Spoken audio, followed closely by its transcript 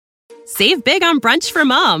Save big on brunch for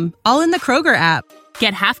mom, all in the Kroger app.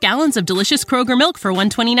 Get half gallons of delicious Kroger milk for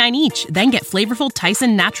 $1.29 each. Then get flavorful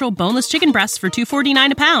Tyson natural boneless chicken breasts for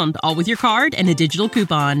 $2.49 a pound, all with your card and a digital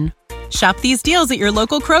coupon. Shop these deals at your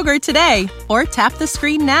local Kroger today, or tap the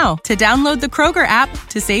screen now to download the Kroger app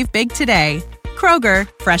to save big today. Kroger,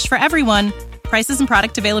 fresh for everyone. Prices and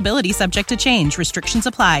product availability subject to change. Restrictions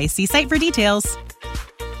apply. See site for details.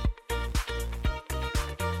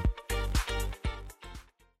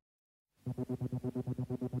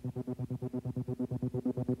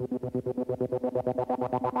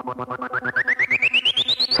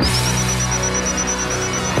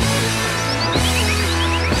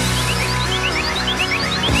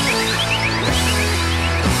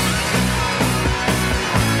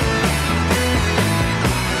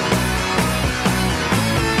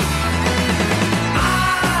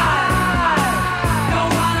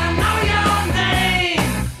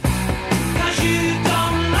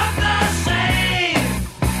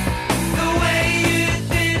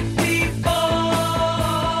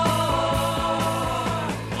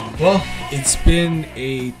 Well, it's been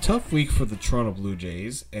a tough week for the Toronto Blue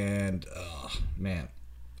Jays, and man,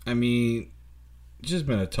 I mean, it's just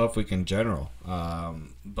been a tough week in general.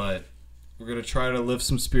 But we're gonna try to lift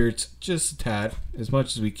some spirits just a tad, as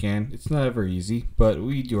much as we can. It's not ever easy, but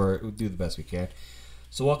we do the best we can.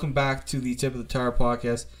 So, welcome back to the Tip of the Tower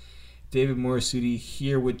podcast. David Morisuti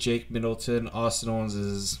here with Jake Middleton. Austin Owens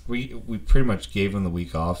is we pretty much gave him the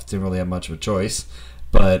week off. Didn't really have much of a choice,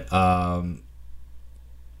 but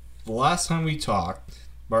the last time we talked,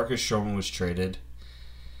 Marcus Stroman was traded,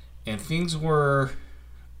 and things were,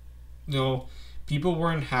 people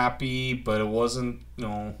weren't happy, but it wasn't,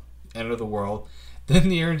 end of the world. Then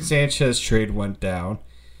the Aaron Sanchez trade went down.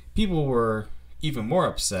 People were even more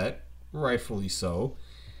upset, rightfully so.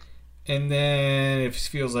 And then it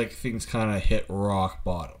feels like things kind of hit rock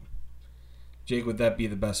bottom. Jake, would that be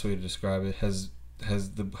the best way to describe it?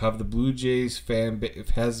 Have Blue Jays fans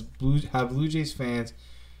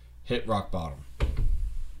hit rock bottom?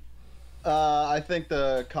 I think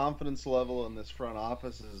the confidence level in this front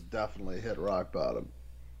office has definitely hit rock bottom.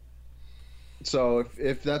 So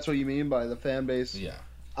if that's what you mean by the fan base, yeah,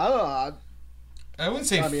 I don't know. I wouldn't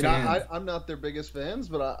say I'm not their biggest fans,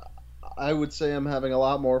 but I would say I'm having a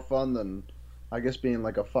lot more fun than, I guess, being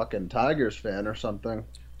like a fucking Tigers fan or something.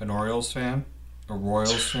 An Orioles fan? A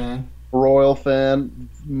Royals fan? Royal fan,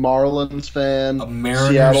 Marlins fan, a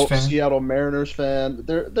Mariners fan? Seattle Mariners fan.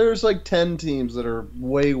 There's like 10 teams that are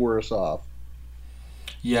way worse off.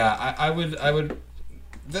 Yeah, I would.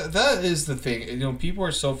 That is the thing. People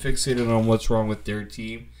are so fixated on what's wrong with their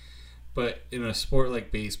team, but in a sport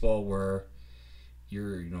like baseball where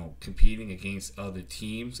you're competing against other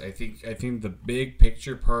teams, I think the big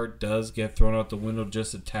picture part does get thrown out the window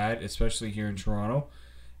just a tad, especially here in Toronto.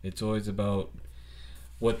 It's always about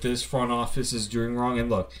what this front office is doing wrong. And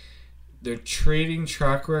look, their trading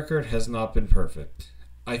track record has not been perfect.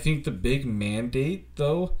 I think the big mandate,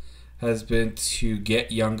 though, has been to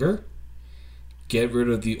get younger, get rid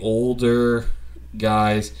of the older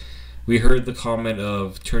guys. We heard the comment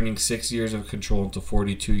of turning 6 years of control into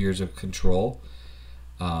 42 years of control.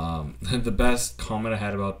 The best comment I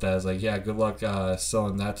had about that is like, yeah, good luck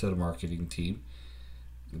selling that to the marketing team.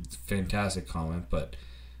 Fantastic comment, but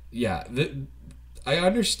yeah, I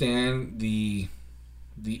understand the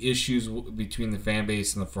issues between the fan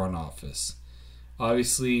base and the front office.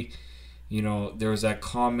 Obviously, there was that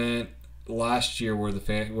comment last year where I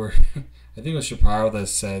think it was Shapiro that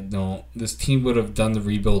said, no, this team would have done the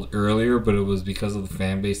rebuild earlier, but it was because of the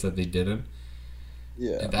fan base that they didn't.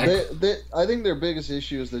 Yeah, I think their biggest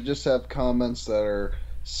issue is they just have comments that are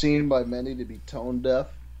seen by many to be tone deaf,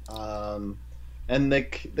 and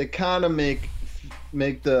they kind of make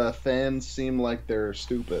the fans seem like they're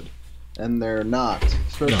stupid, and they're not,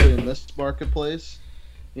 especially in this marketplace.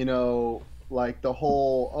 Like the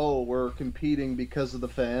whole, we're competing because of the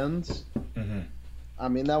fans. Mm-hmm. I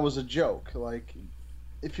mean, that was a joke. Like,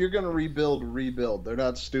 if you're gonna rebuild. They're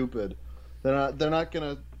not stupid. They're not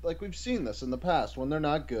gonna, like, we've seen this in the past when they're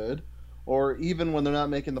not good, or even when they're not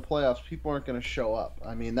making the playoffs. People aren't gonna show up.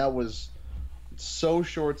 I mean, that was so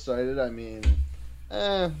short-sighted. I mean,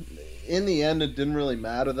 in the end, it didn't really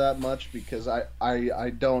matter that much because I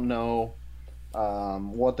don't know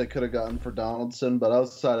what they could have gotten for Donaldson, but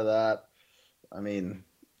outside of that, I mean,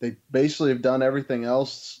 they basically have done everything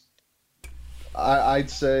else, I'd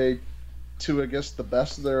say, to, I guess, the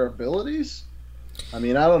best of their abilities. I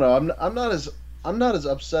mean, I don't know. I'm not as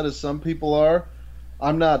upset as some people are.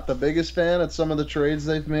 I'm not the biggest fan at some of the trades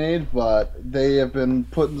they've made, but they have been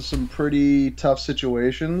put in some pretty tough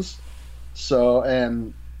situations. So,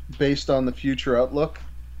 and based on the future outlook,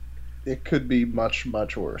 it could be much,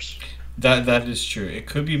 much worse. That is true. It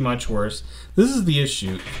could be much worse. This is the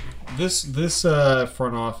issue. This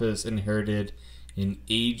front office inherited an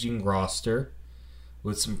aging roster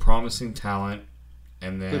with some promising talent,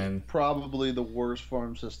 and then With probably the worst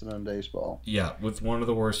farm system in baseball. yeah, with one of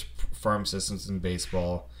the worst farm systems in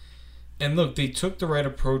baseball. And look, they took the right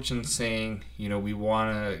approach in saying, we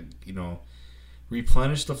want to,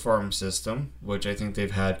 replenish the farm system, which I think they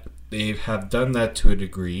have done that to a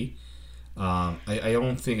degree. I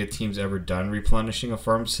don't think a team's ever done replenishing a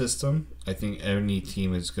farm system. I think any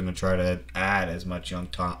team is going to try to add as much young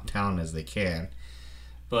talent as they can.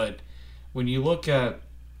 But when you look at,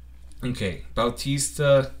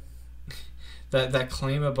 Bautista, that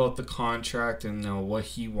claim about the contract and what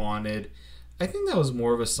he wanted, I think that was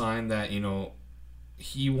more of a sign that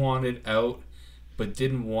he wanted out, but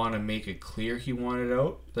didn't want to make it clear he wanted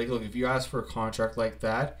out. Like, look, if you ask for a contract like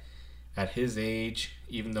that at his age,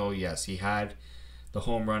 even though yes he had the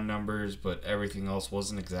home run numbers, but everything else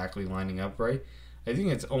wasn't exactly lining up right, I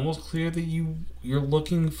think it's almost clear that you're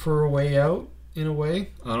looking for a way out in a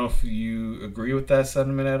way. I don't know if you agree with that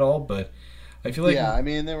sentiment at all, but I feel like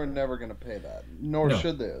they were never going to pay that, nor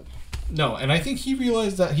should they have. No, and I think he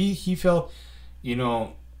realized that he felt,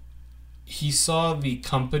 he saw the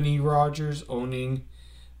company Rogers owning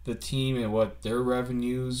the team and what their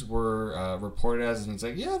revenues were reported as, and he's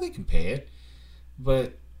like, yeah, they can pay it.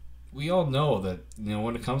 But we all know that,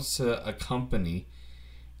 when it comes to a company,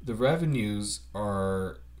 the revenues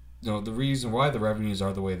are, the reason why the revenues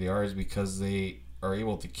are the way they are is because they are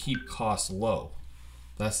able to keep costs low.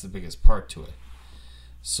 That's the biggest part to it.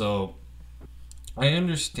 So I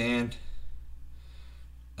understand.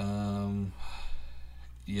 I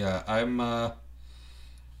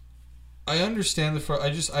understand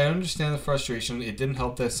I understand the frustration. It didn't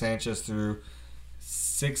help that Sanchez threw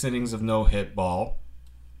 6 innings of no hit ball.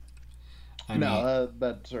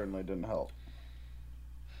 That certainly didn't help.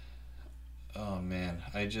 Oh man,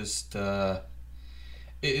 I just it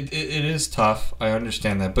is tough. I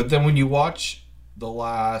understand that, but then when you watch the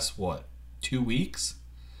last 2 weeks,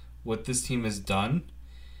 what this team has done,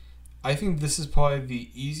 I think this is probably the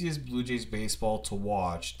easiest Blue Jays baseball to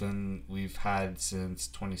watch than we've had since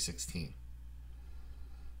 2016.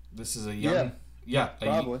 This is a young...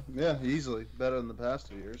 Probably. Easily. Better than the past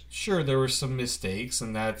 2 years. Sure, there were some mistakes,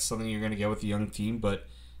 and that's something you're going to get with a young team, but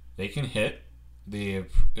they can hit. They're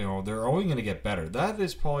only going to get better. That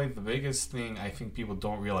is probably the biggest thing I think people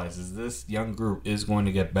don't realize is this young group is going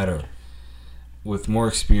to get better with more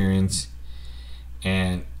experience.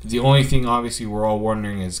 And the only thing, obviously, we're all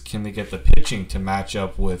wondering is can they get the pitching to match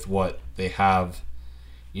up with what they have,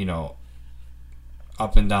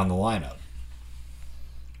 up and down the lineup.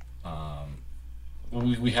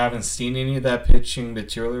 We haven't seen any of that pitching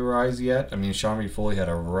materialize yet. I mean, Sean Reed-Foley had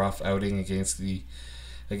a rough outing against the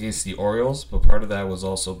Orioles, but part of that was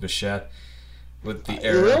also Bichette with the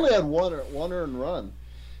error. They only had one earned run.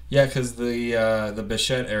 Yeah, because the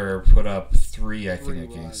Bichette error put up 3, I think,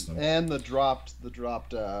 against them. And the dropped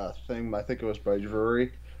thing, I think it was by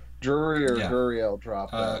Drury. Drury or Gurriel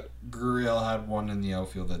dropped that. Gurriel had one in the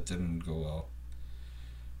outfield that didn't go well.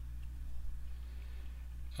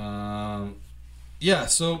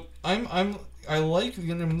 So I like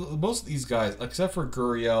most of these guys, except for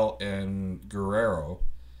Gurriel and Guerrero.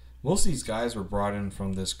 Most of these guys were brought in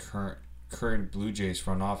from this current Blue Jays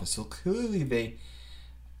front office. So clearly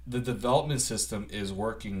the development system is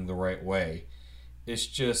working the right way. It's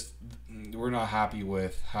just we're not happy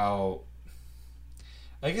with how.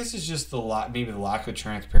 I guess it's just maybe the lack of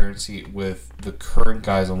transparency with the current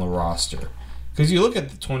guys on the roster. Because you look at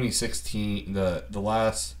the 2016, the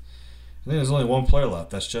last. I think there's only one player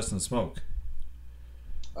left. That's Justin Smoke.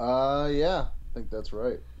 I think that's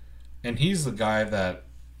right. And he's the guy that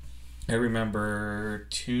I remember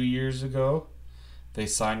 2 years ago. They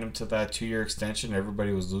signed him to that 2-year extension.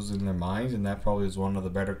 Everybody was losing their minds, and that probably was one of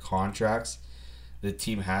the better contracts the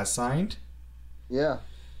team has signed. Yeah.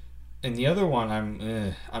 And the other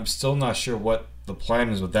one, I'm still not sure what the plan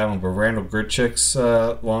is with that one, but Randall Grichuk's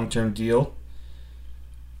long-term deal.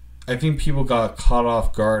 I think people got caught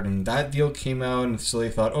off guard, and that deal came out, and so they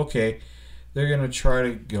thought, okay, they're gonna try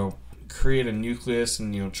to create a nucleus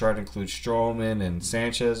and try to include Stroman and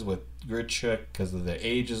Sanchez with Grichuk because of their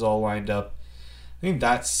ages all lined up. I think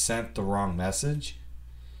that sent the wrong message.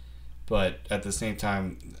 But at the same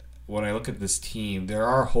time, when I look at this team, there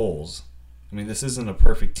are holes. I mean, this isn't a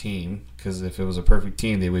perfect team, because if it was a perfect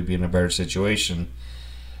team, they would be in a better situation.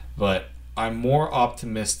 But I'm more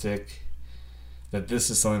optimistic that this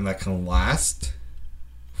is something that can last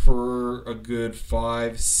for a good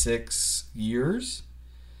 5-6 years,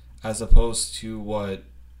 as opposed to what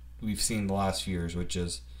we've seen the last few years, which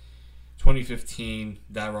is 2015,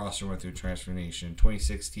 that roster went through transformation.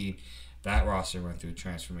 2016, that roster went through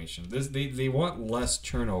transformation. They want less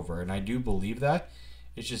turnover, and I do believe that.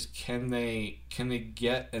 It's just can they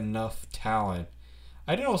get enough talent?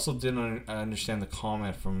 I also didn't understand the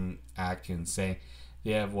comment from Atkins saying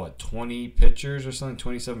they have 20 pitchers or something,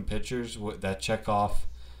 27 pitchers that check off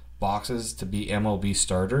boxes to be MLB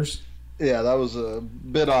starters. Yeah, that was a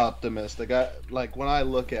bit optimistic. When I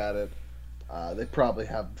look at it, they probably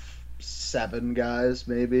have 7 guys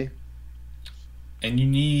maybe. And you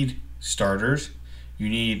need starters, you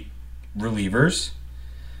need relievers.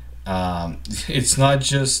 It's not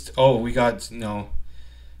just we got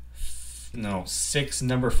 6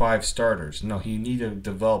 number 5 starters. No, you need to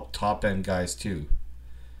develop top end guys too.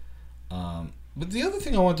 But the other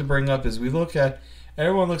thing I want to bring up is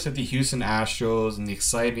everyone looks at the Houston Astros and the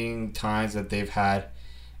exciting times that they've had.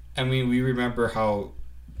 I mean, we remember how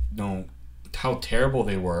terrible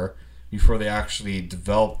they were before they actually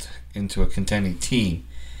developed into a contending team.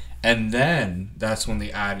 And then that's when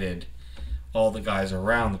they added all the guys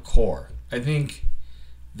around the core. I think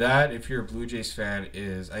that, if you're a Blue Jays fan,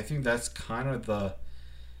 I think that's kind of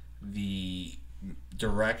the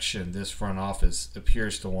direction this front office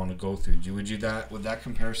appears to want to go through. Would that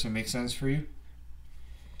comparison make sense for you?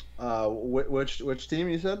 Which team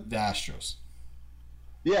you said? The Astros.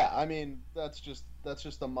 Yeah, I mean that's just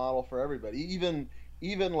a model for everybody.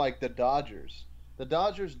 Even like the Dodgers. The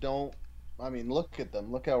Dodgers don't. I mean, look at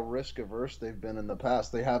them. Look how risk averse they've been in the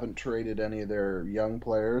past. They haven't traded any of their young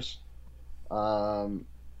players, and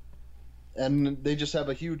they just have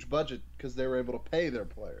a huge budget because they were able to pay their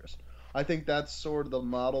players. I think that's sort of the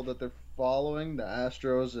model that they're following, the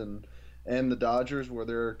Astros and the Dodgers, where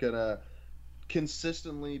they're gonna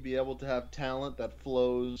consistently be able to have talent that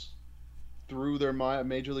flows through their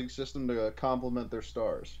major league system to complement their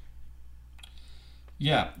stars.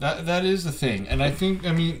 Yeah, that is the thing. And I think,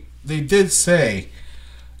 they did say,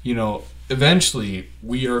 eventually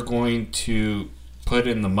we are going to put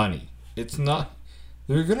in the money. It's not,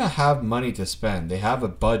 they're going to have money to spend. They have a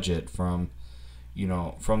budget from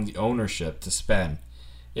the ownership to spend.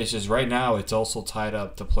 It's just right now it's also tied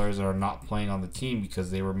up to players that are not playing on the team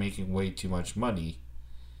because they were making way too much money.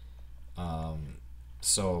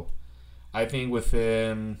 So I think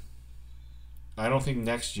I don't think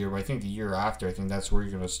next year, but I think the year after, I think that's where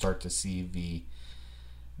you're going to start to see the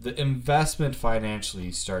investment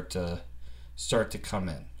financially start to come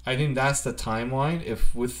in. I think that's the timeline.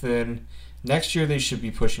 If within next year they should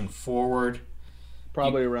be pushing forward.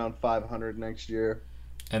 Probably around 500 next year.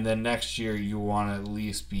 And then next year you want to at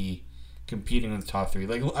least be competing in the top 3.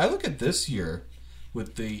 Like, I look at this year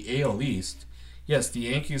with the AL East. Yes, the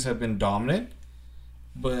Yankees have been dominant,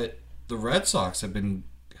 but the Red Sox have been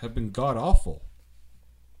god awful.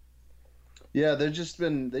 Yeah, they just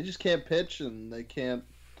can't pitch, and they can't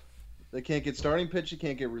get starting pitch, you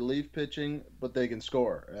can't get relief pitching, but they can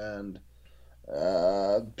score. And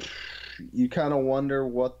you kind of wonder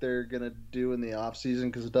what they're going to do in the offseason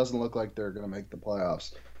because it doesn't look like they're going to make the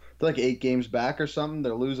playoffs. They're like 8 games back or something.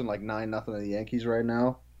 They're losing like 9-0 to the Yankees right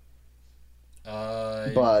now.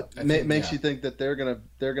 But makes you think that they're gonna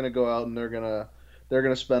go out and they're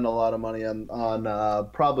gonna spend a lot of money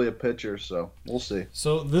on probably a pitcher. So we'll see.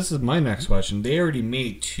 So this is my next question. They already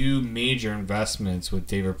made 2 major investments with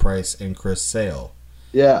David Price and Chris Sale.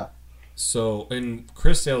 Yeah. So, and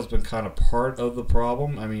Chris Sale's been kind of part of the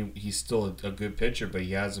problem. I mean, he's still a good pitcher, but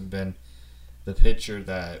he hasn't been the pitcher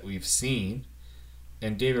that we've seen.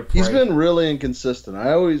 And David Price, he's been really inconsistent.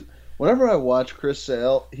 Whenever I watch Chris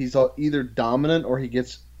Sale, he's either dominant or he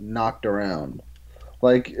gets knocked around.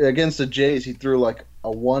 Like against the Jays, he threw like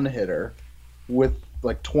a 1-hitter with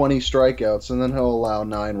like 20 strikeouts, and then he'll allow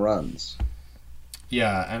 9 runs.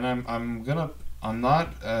 Yeah, and I'm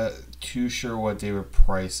not too sure what David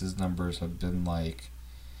Price's numbers have been like.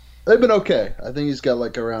 They've been okay. I think he's got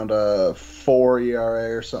like around a 4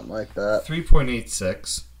 ERA or something like that.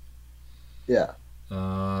 3.86. Yeah.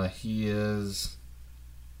 He is.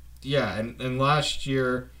 Yeah, and last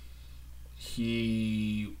year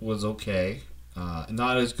he was okay.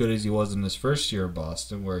 Not as good as he was in his first year in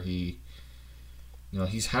Boston, where he's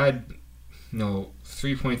had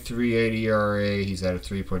 3.38 ERA. He's had a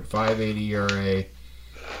 3.58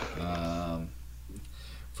 ERA.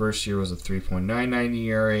 First year was a 3.99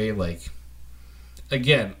 ERA. Like,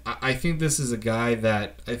 again, I think this is a guy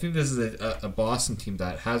that I think this is a Boston team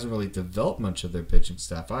that hasn't really developed much of their pitching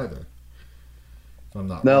staff either. If I'm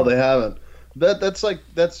not wrong. They haven't.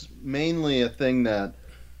 That's mainly a thing that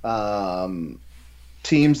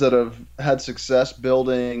teams that have had success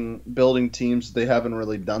building teams, they haven't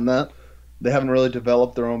really done that. They haven't really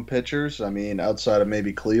developed their own pitchers. I mean, outside of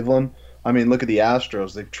maybe Cleveland. I mean, look at the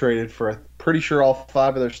Astros. They've traded for, pretty sure all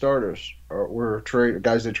 5 of their starters were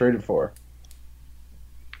guys they traded for.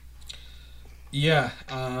 Yeah,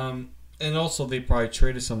 and also they probably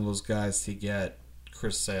traded some of those guys to get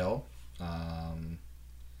Chris Sale.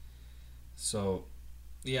 So,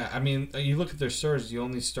 yeah, I mean, you look at their starters. The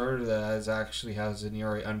only starter that actually has an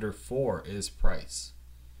ERA under 4 is Price,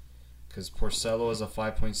 because Porcello is a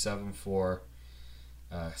 5.74,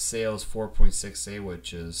 Sale's 4.68,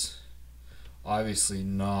 which is obviously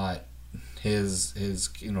not his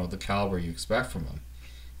the caliber you expect from him.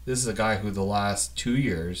 This is a guy who the last 2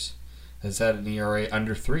 years has had an ERA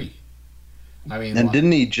under 3. I mean, and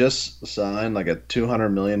didn't he just sign like a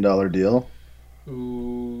 $200 million deal?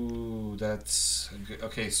 Ooh, that's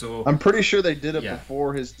okay. So I'm pretty sure they did it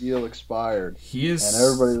before his deal expired. And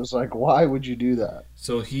everybody was like, "Why would you do that?"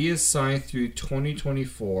 So he is signed through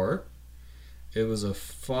 2024. It was a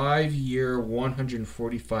 5-year,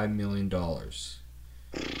 $145 million.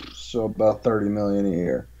 So about $30 million a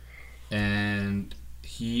year. And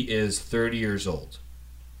he is 30 years old.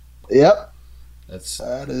 Yep.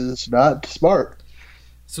 That is not smart.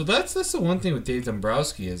 So that's the one thing with Dave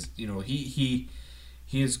Dombrowski is, he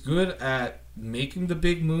is good at making the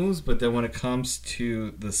big moves, but then when it comes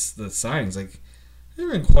to the signings, like there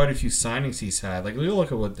have been quite a few signings he's had. Like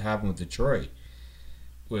look at what happened with Detroit.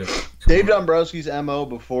 With Dave Dombrowski's MO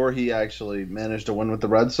before he actually managed to win with the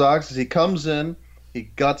Red Sox is he comes in, he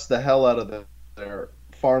guts the hell out of their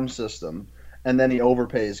farm system, and then he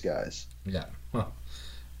overpays guys. Yeah. Well,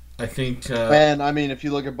 I think... and, I mean, if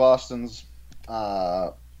you look at Boston's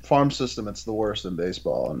farm system, it's the worst in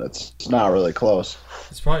baseball, and it's not really close.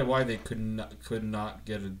 It's probably why they could not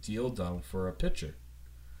get a deal done for a pitcher.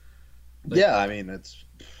 Yeah, I mean,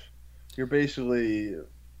 you're basically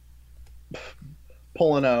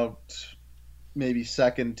pulling out maybe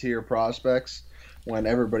second-tier prospects when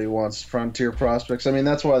everybody wants front-tier prospects. I mean,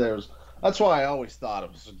 that's why I always thought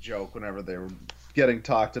it was a joke whenever they were getting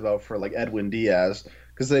talked about for, like, Edwin Diaz,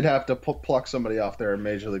 because they'd have to pluck somebody off their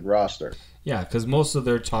major league roster. Yeah, because most of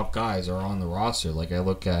their top guys are on the roster. Like, I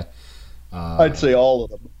look at... I'd say all of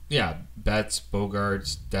them. Yeah, Betts,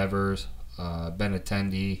 Bogarts, Devers,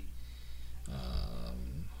 Benintendi,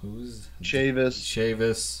 who's...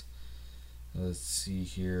 Chavis. Let's see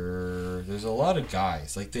here. There's a lot of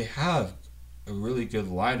guys. Like, they have a really good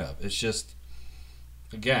lineup. It's just,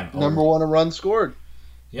 again... Number one in runs scored.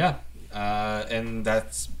 Yeah. And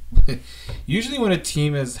that's... usually when a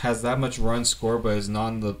team has that much run scored but is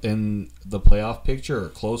not in the playoff picture or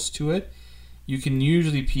close to it, you can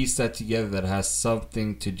usually piece that together that has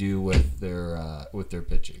something to do with their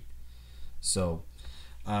pitching. So,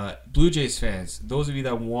 Blue Jays fans, those of you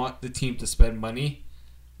that want the team to spend money...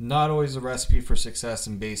 Not always a recipe for success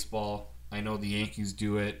in baseball. I know the Yankees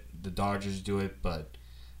do it, the Dodgers do it, but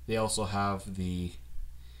they also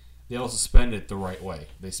spend it the right way.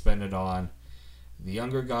 They spend it on the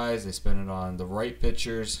younger guys, they spend it on the right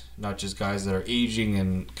pitchers, not just guys that are aging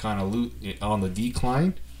and kind of on the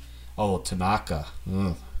decline. Oh, Tanaka.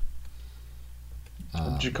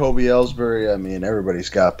 Jacoby Ellsbury, I mean, everybody's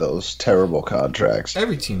got those terrible contracts.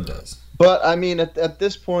 Every team does. But, I mean, at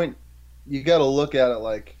this point, you got to look at it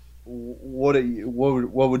like, what do you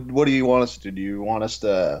want us to do? Do you want us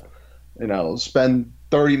to, spend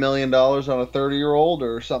 $30 million on a 30-year-old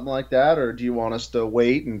or something like that, or do you want us to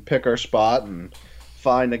wait and pick our spot and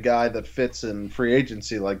find a guy that fits in free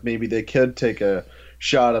agency? Like maybe they could take a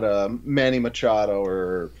shot at a Manny Machado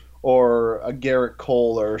or a Garrett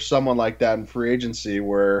Cole or someone like that in free agency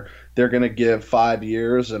where they're going to give 5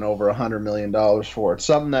 years and over $100 million for it.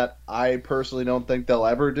 Something that I personally don't think they'll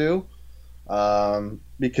ever do.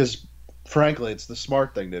 Because frankly, it's the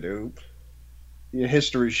smart thing to do.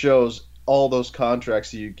 History shows all those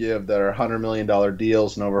contracts that you give that are $100 million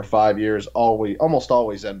deals and over 5 years almost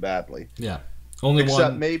always end badly. Yeah.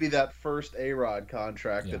 Except maybe that first A-Rod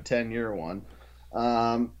contract, the 10-year one.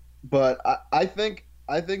 But I think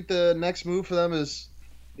the next move for them is,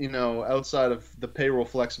 outside of the payroll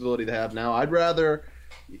flexibility they have now, I'd rather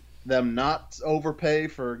them not overpay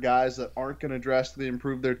for guys that aren't going to drastically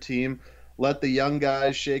improve their team. Let the young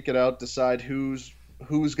guys shake it out, decide who's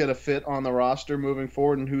going to fit on the roster moving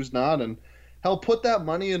forward and who's not, and hell, put that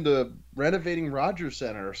money into renovating Rogers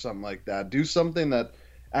Center or something like that. Do something that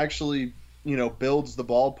actually, builds the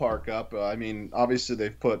ballpark up. I mean, obviously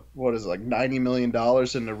they've put $90 million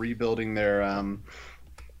into rebuilding their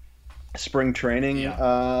spring training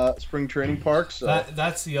park. So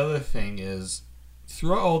that's the other thing is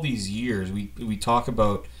throughout all these years we talk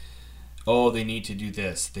about. Oh, they need to do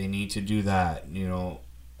this. They need to do that.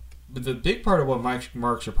 but the big part of what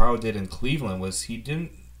Mark Shapiro did in Cleveland was he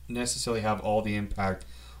didn't necessarily have all the impact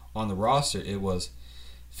on the roster. It was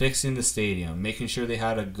fixing the stadium, making sure they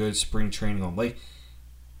had a good spring training home. Like,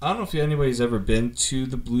 I don't know if anybody's ever been to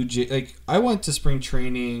the Blue Jay. Like, I went to spring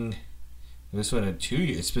training. This went in 2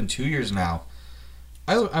 years. It's been 2 years now.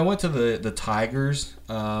 I went to the Tigers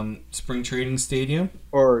spring training stadium.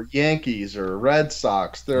 Or Yankees or Red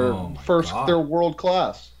Sox. They're They're world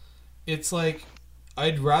class. It's like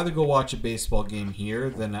I'd rather go watch a baseball game here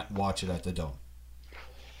than watch it at the Dome.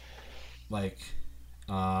 Like,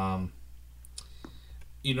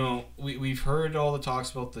 we've heard all the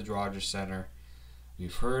talks about the Rogers Center.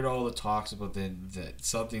 We've heard all the talks about that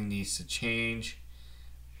something needs to change.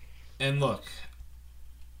 And look,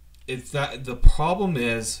 it's that the problem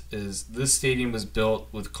is this stadium was built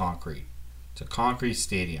with concrete. It's a concrete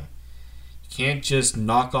stadium. You can't just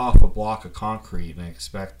knock off a block of concrete and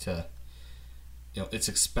expect to, it's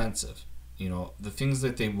expensive. The things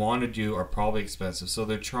that they want to do are probably expensive. So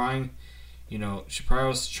they're trying,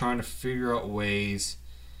 Shapiro's trying to figure out ways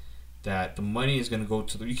that the money is going to go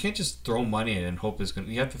to you can't just throw money in and hope it's going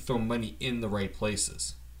to, you have to throw money in the right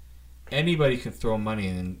places. Anybody can throw money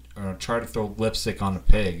in or try to throw lipstick on a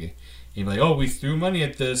pig. You'd be like, oh, we threw money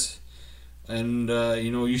at this, and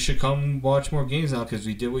you should come watch more games now because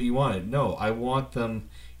we did what you wanted. No,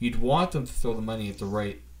 you'd want them to throw the money at the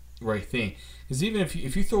right thing. Because even if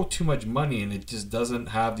you throw too much money and it just doesn't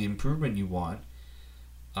have the improvement you want,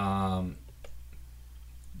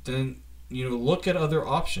 then look at other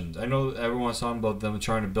options. I know everyone's talking about them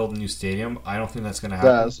trying to build a new stadium. I don't think that's going to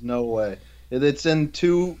happen. There's no way. It's in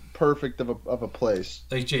too perfect of a place.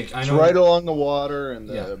 Like, Jake, I know it's right along the water in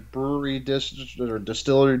the brewery district or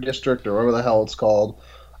distillery district or whatever the hell it's called.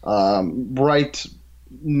 Right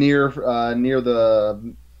near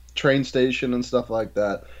the train station and stuff like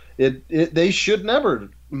that. They should never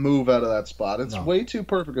move out of that spot. It's way too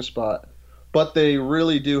perfect a spot. But they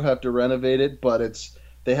really do have to renovate it. But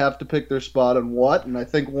they have to pick their spot on what. And I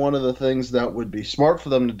think one of the things that would be smart for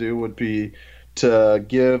them to do would be to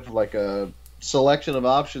give like a selection of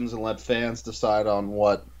options and let fans decide on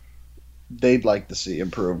what they'd like to see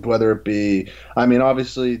improved. Whether it be,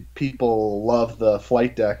 obviously people love the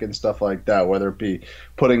flight deck and stuff like that, whether it be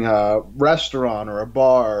putting a restaurant or a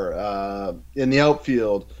bar in the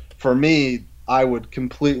outfield. For me, I would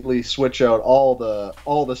completely switch out all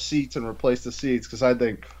the seats and replace the seats because I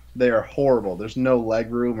think they are horrible. There's no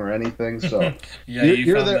leg room or anything. So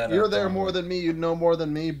you're there more than me. You'd know more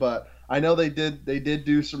than me, but I know they did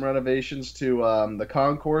do some renovations to the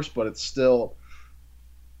concourse, but it's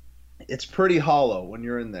pretty hollow when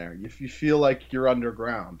you're in there. You feel like you're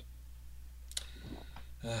underground.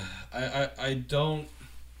 I don't.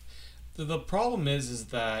 The problem is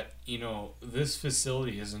that this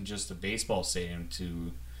facility isn't just a baseball stadium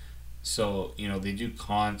so they do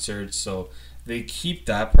concerts, so they keep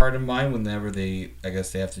that part in mind whenever they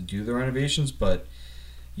have to do the renovations. But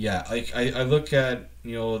yeah, like I look at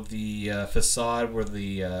the facade where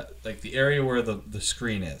the area where the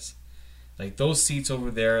screen is, like those seats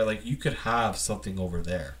over there, like you could have something over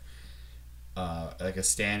there, like a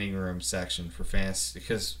standing room section for fans,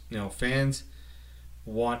 because fans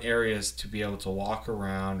want areas to be able to walk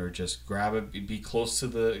around or just be close to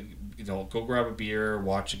the go grab a beer,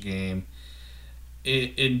 watch a game.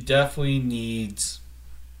 It definitely needs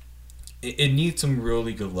some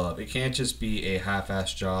really good love. It can't just be a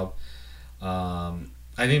half-assed job. I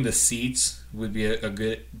think the seats would be a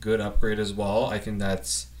good upgrade as well. I think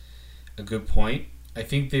that's a good point. I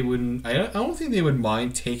think they wouldn't. I don't think they would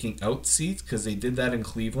mind taking out seats because they did that in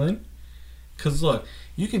Cleveland. Because look,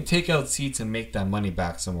 you can take out seats and make that money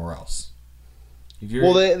back somewhere else.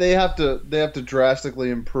 Well, they have to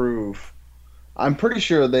drastically improve. I'm pretty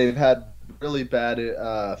sure they've had really bad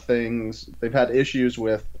things. They've had issues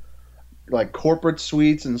with like corporate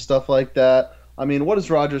suites and stuff like that. What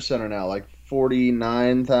is Rogers Center now? Like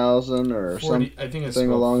 49,000 or something? I think it's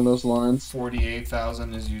along those lines.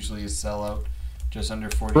 48,000 is usually a sellout. Just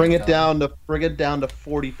under 40. Bring it down to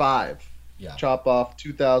 45. Yeah. Chop off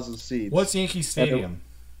 2,000 seats. What's Yankee Stadium?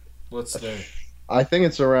 What's there? I think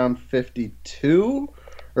it's around 52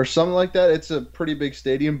 or something like that. It's a pretty big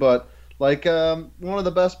stadium, but like one of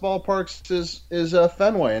the best ballparks is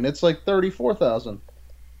Fenway, and it's like 34,000.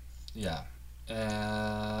 Yeah.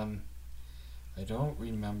 I don't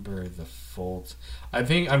remember the full.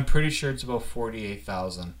 I'm pretty sure it's about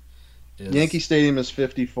 48,000. Yankee Stadium is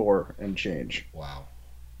 54 and change. Wow.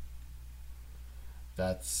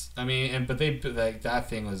 That's but they like that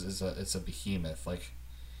thing it's a behemoth. Like,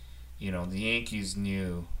 the Yankees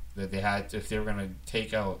knew that they had if they were gonna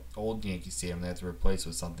take out old Yankee Stadium, they had to replace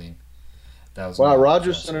with something Wow,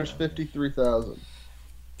 Rogers Center's 53,000.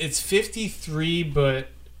 It's 53, but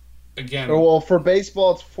again, well, for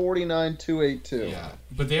baseball it's 49,282. Yeah,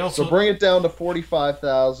 but they also bring it down to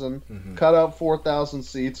 45,000. Cut out 4,000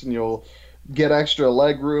 seats, and you'll get extra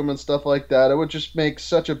leg room and stuff like that. It would just make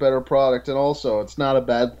such a better product, and also it's not a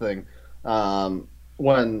bad thing.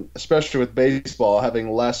 When, especially with baseball,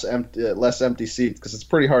 having less empty seats, because it's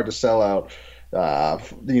pretty hard to sell out.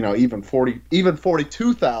 Even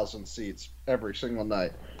 42,000 seats every single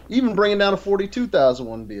night. Even bringing down to 42,000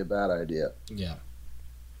 wouldn't be a bad idea. Yeah,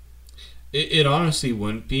 it honestly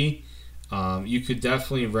wouldn't be. You could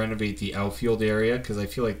definitely renovate the outfield area, because I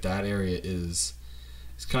feel like that area is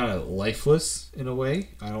kind of lifeless in a way.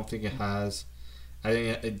 I don't think it has. I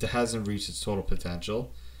think it hasn't reached its total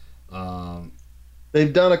potential.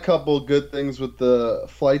 They've done a couple good things with the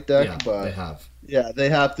flight deck, yeah, but they have. Yeah, they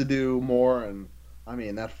have to do more, and I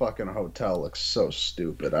mean that fucking hotel looks so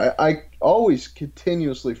stupid. I always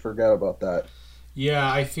continuously forget about that. Yeah,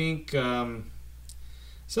 I think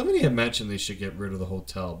somebody had mentioned they should get rid of the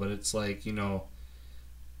hotel, but it's like,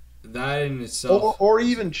 that in itself, or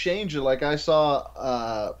even change it. Like I saw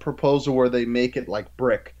a proposal where they make it like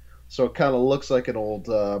brick, so it kind of looks like an old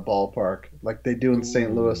ballpark, like they do in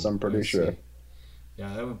St. Louis. I'm pretty sure.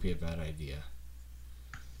 Yeah, that would be a bad idea.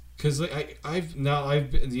 Because I've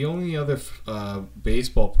been, the only other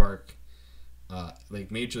baseball park, like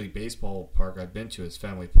Major League Baseball park I've been to is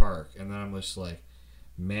Fenway Park, and then I'm just like,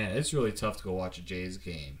 man, it's really tough to go watch a Jays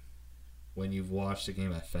game when you've watched a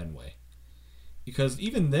game at Fenway, because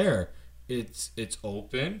even there, it's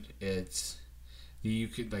open,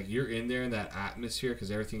 you're in there in that atmosphere because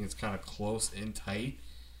everything is kind of close and tight.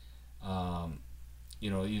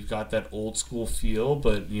 You've got that old school feel,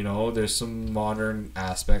 but there's some modern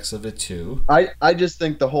aspects of it too. I just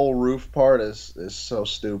think the whole roof part is so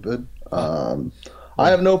stupid. I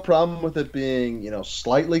have no problem with it being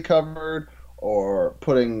slightly covered or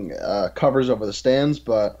putting covers over the stands,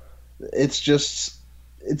 but it's just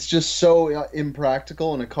so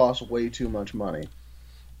impractical, and it costs way too much money.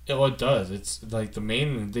 Oh, it does. It's like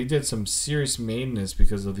they did some serious maintenance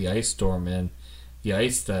because of the ice storm and the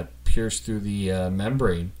ice that pierced through the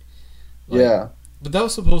membrane. Yeah. But that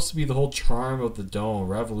was supposed to be the whole charm of the dome,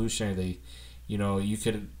 revolutionary. You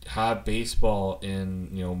could have baseball in,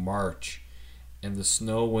 March, and the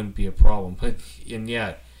snow wouldn't be a problem. And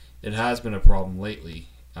yet, it has been a problem lately.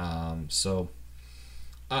 So,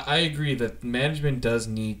 I agree that management does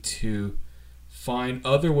need to find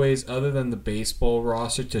other ways other than the baseball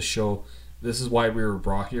roster to show this is why we were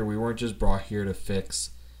brought here. We weren't just brought here to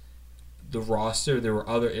fix the roster. There were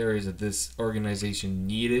other areas that this organization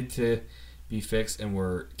needed to be fixed, and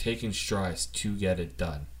we're taking strides to get it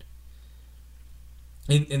done.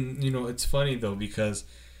 And it's funny though, because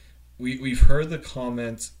we've heard the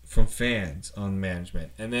comments from fans on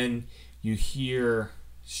management, and then you hear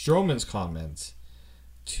Stroman's comments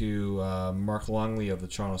to Mark Longley of the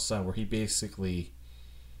Toronto Sun, where he basically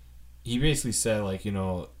said, like,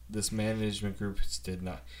 this management group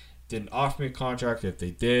didn't offer me a contract. If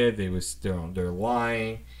they did, they're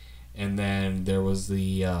lying. And then there was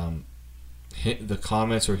the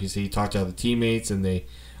comments where he talked to other teammates, and they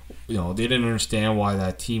didn't understand why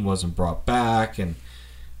that team wasn't brought back, and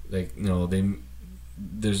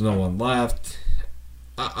there's no one left.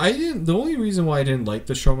 I didn't. The only reason why I didn't like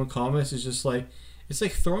the Stroman comments is just like, it's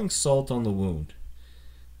like throwing salt on the wound.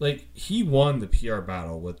 Like, he won the PR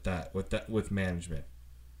battle with management.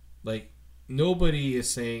 Like, nobody is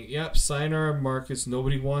saying, yep, sayonara Marcus,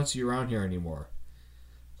 nobody wants you around here anymore.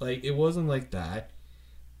 Like, it wasn't like that.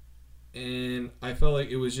 And I felt like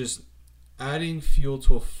it was just adding fuel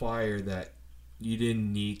to a fire that you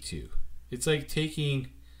didn't need to. It's like taking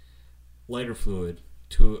lighter fluid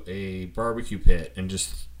to a barbecue pit and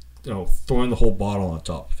just, throwing the whole bottle on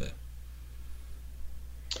top of it.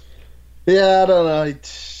 Yeah, I don't know.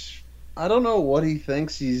 I don't know what he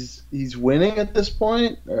thinks he's winning at this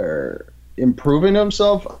point or improving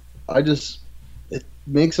himself. It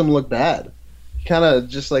makes him look bad. He kind of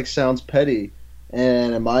just like sounds petty,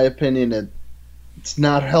 and in my opinion, it's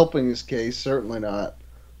not helping his case. Certainly not.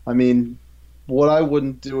 I mean, what I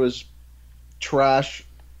wouldn't do is trash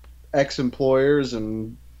ex-employers,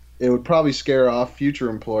 and it would probably scare off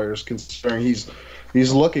future employers, considering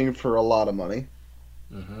he's looking for a lot of money.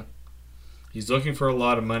 Mm-hmm. He's looking for a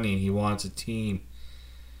lot of money, and he wants a team.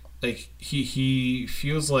 Like, he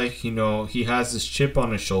feels like, he has this chip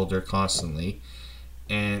on his shoulder constantly.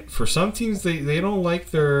 And for some teams, they don't like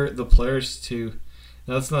the players to...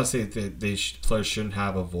 Now, let's not say that players shouldn't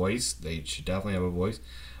have a voice. They should definitely have a voice.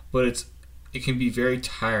 But it can be very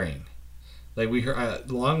tiring. Like we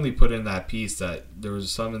heard, Longley put in that piece that there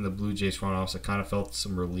was some in the Blue Jays front office that kind of felt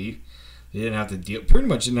some relief. They didn't have to pretty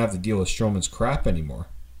much didn't have to deal with Stroman's crap anymore.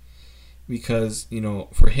 Because,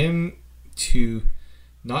 for him to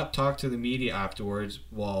not talk to the media afterwards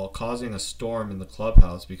while causing a storm in the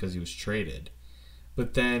clubhouse because he was traded.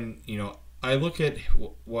 But then, I look at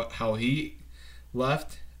how he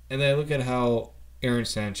left, and then I look at how Aaron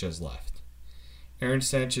Sanchez left. Aaron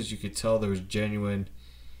Sanchez, you could tell there was genuine,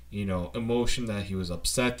 emotion that he was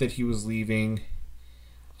upset that he was leaving.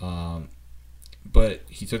 But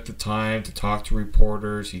he took the time to talk to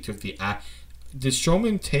reporters. He took the ad. Did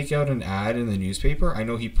Stroman take out an ad in the newspaper? I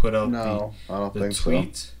know he put out I don't think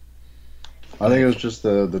tweet. So. I think it was just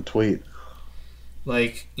the tweet.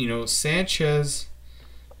 Sanchez,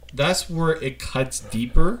 that's where it cuts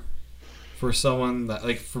deeper for someone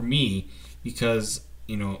that, for me, because,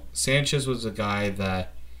 Sanchez was a guy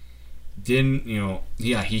that didn't,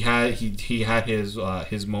 he had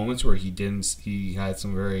his moments where he had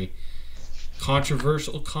some very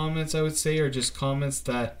controversial comments, I would say, or just comments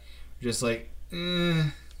that were just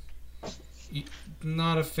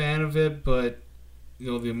not a fan of it, but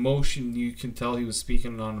the emotion, you can tell he was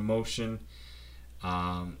speaking on emotion.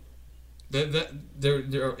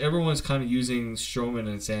 Everyone's kind of using Stroman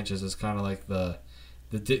and Sanchez as kind of like the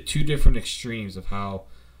two different extremes of how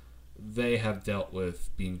they have dealt with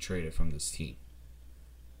being traded from this team.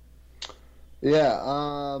 Yeah,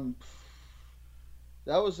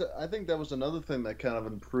 I think that was another thing that kind of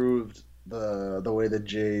improved the way the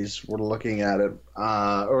Jays were looking at it,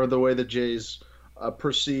 or the way the Jays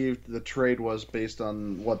perceived the trade was based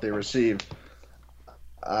on what they received.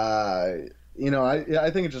 I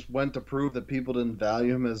think it just went to prove that people didn't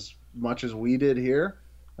value him as much as we did here,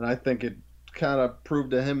 and I think it kind of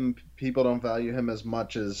proved to him people don't value him as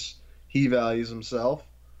much as he values himself.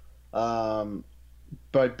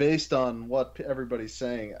 But based on what everybody's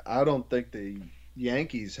saying, I don't think the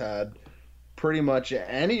Yankees had pretty much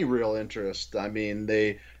any real interest. I mean,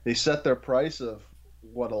 they set their price of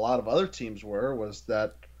what a lot of other teams was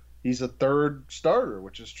that he's a third starter,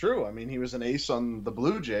 which is true. I mean, he was an ace on the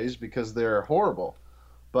Blue Jays because they're horrible.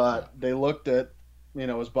 But they looked at,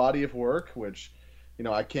 his body of work, which,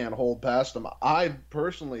 I can't hold past him. I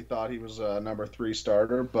personally thought he was a number 3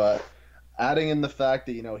 starter, but adding in the fact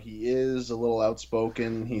that, he is a little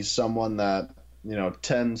outspoken, he's someone that,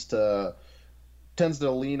 tends to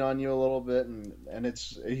lean on you a little bit, and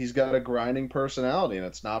he's got a grinding personality, and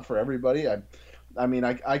it's not for everybody. I mean,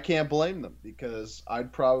 I can't blame them, because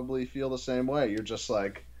I'd probably feel the same way. You're just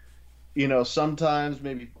like, sometimes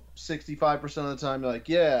maybe 65% of the time you're like,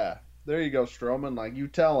 yeah, there you go, Stroman. Like, you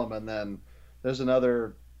tell him, and then there's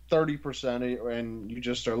another 30%, and you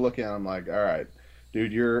just start looking at him like, all right,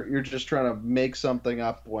 dude, you're just trying to make something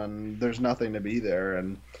up when there's nothing to be there,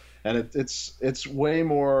 and it's way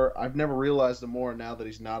more. I've never realized it more now that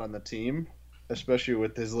he's not on the team, especially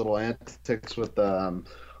with his little antics with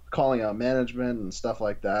calling out management and stuff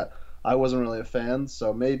like that. I wasn't really a fan,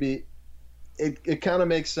 so maybe it kind of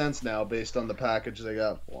makes sense now based on the package they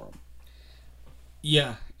got for him.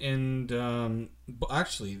 Yeah, and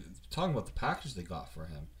actually, talking about the package they got for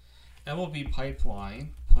him, MLB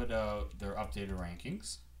Pipeline put out their updated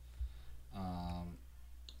rankings.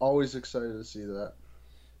 Always excited to see that.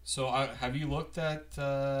 So, have you looked at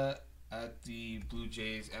the Blue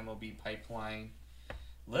Jays MLB Pipeline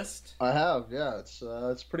list? I have, yeah. It's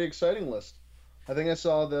a pretty exciting list. I think I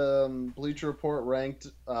saw the Bleacher Report ranked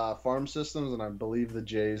farm systems, and I believe the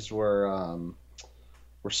Jays were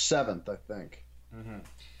 7th, I think. Mm-hmm.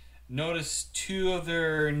 Notice 2 of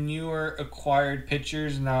their newer acquired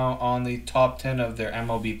pitchers now on the top 10 of their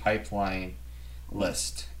MLB Pipeline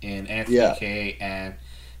list, in Anthony Kay and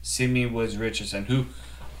Simeon Woods Richardson. Who?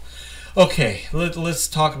 Okay, let's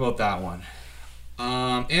talk about that one.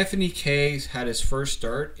 Anthony Kay had his first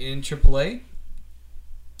start in AAA.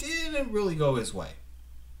 Didn't really go his way.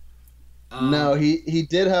 No, he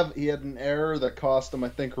had an error that cost him, I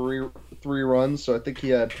think, 3 runs. So I think he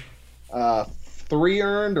had 3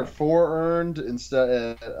 earned or 4 earned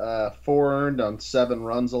instead 4 earned on 7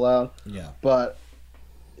 runs allowed. Yeah. But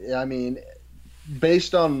I mean,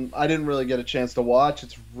 based on, I didn't really get a chance to watch.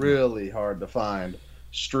 It's really hard to find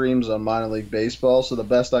streams on minor league baseball. So the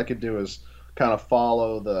best I could do is kind of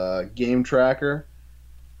follow the game tracker.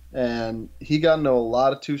 And he got into a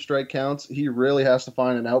lot of 2-strike counts. He really has to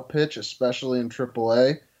find an out pitch, especially in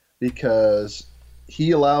AAA, because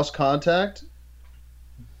he allows contact,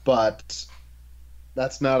 but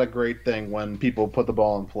that's not a great thing when people put the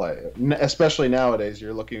ball in play. Especially nowadays,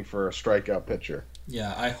 you're looking for a strikeout pitcher.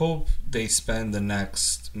 Yeah, I hope they spend the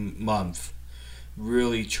next month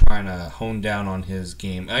really trying to hone down on his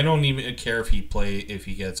game. I don't even care if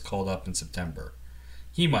he gets called up in September.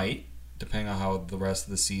 He might, depending on how the rest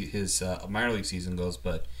of his minor league season goes.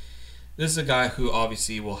 But this is a guy who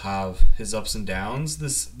obviously will have his ups and downs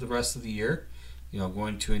the rest of the year.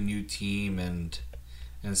 Going to a new team and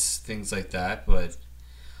things like that. But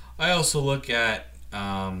I also look at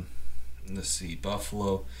let's see,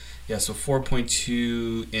 Buffalo. Yeah, so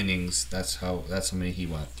 4.2 innings. That's how many he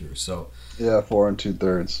went through. So 4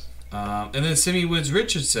 2/3. And then Simeon Woods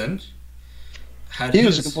Richardson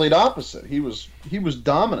was a complete opposite. He was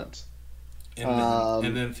dominant.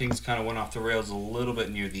 And then things kind of went off the rails a little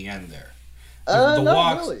bit near the end there. Not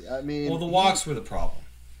walks, really. I mean, the walks were the problem.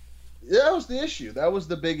 That was the issue. That was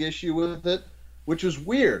the big issue with it, which was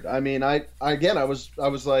weird. I mean, I was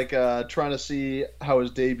like trying to see how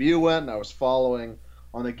his debut went, and I was following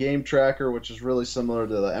on the game tracker, which is really similar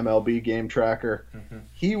to the MLB game tracker. Mm-hmm.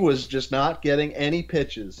 He was just not getting any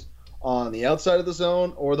pitches on the outside of the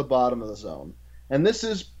zone or the bottom of the zone. And this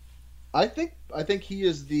is, I think he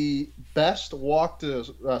is the best walk to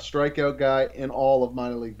strikeout guy in all of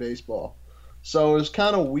minor league baseball. So it was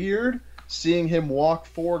kind of weird seeing him walk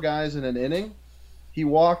 4 guys in an inning. He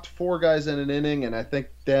walked 4 guys in an inning, and I think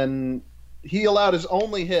then he allowed his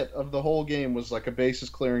only hit of the whole game was like a bases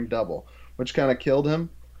clearing double, which kind of killed him.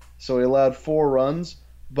 So he allowed 4 runs.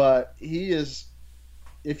 But he is,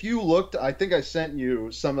 if you looked, I think I sent you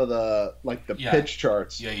some of the pitch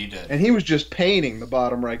charts. Yeah, you did. And he was just painting the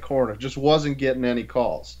bottom right corner, just wasn't getting any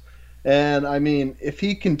calls. And I mean, if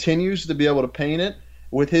he continues to be able to paint it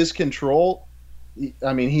with his control,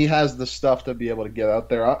 I mean, he has the stuff to be able to get out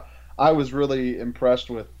there. I was really impressed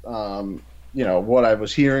with, what I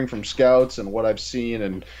was hearing from scouts and what I've seen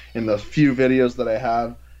and in the few videos that I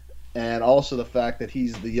have, and also the fact that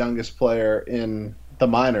he's the youngest player in the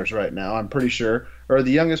minors right now, I'm pretty sure, or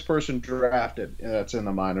the youngest person drafted that's in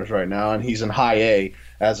the minors right now, and he's in high A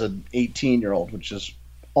as an 18-year-old, which is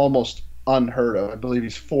almost unheard of. I believe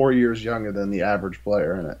he's 4 years younger than the average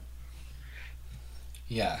player in it.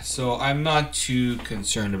 Yeah, so I'm not too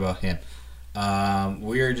concerned about him.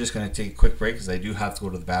 We are just going to take a quick break because I do have to go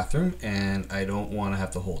to the bathroom, and I don't want to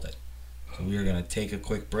have to hold it. So we are going to take a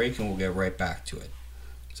quick break, and we'll get right back to it.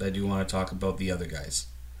 So I do want to talk about the other guys.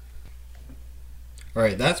 All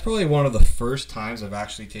right, that's probably one of the first times I've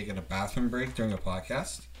actually taken a bathroom break during a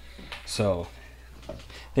podcast. So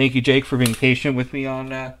thank you, Jake, for being patient with me on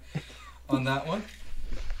that one.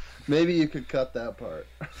 Maybe you could cut that part.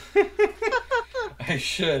 I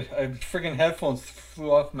should. Friggin' headphones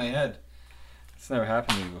flew off my head. It's never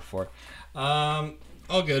happened to me before. All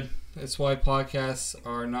good. That's why podcasts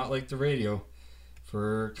are not like the radio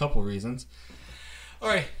for a couple reasons. All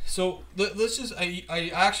right, so let's just.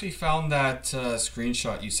 I actually found that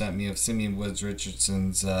screenshot you sent me of Simeon Woods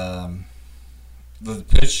Richardson's the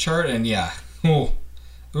pitch chart, and yeah, there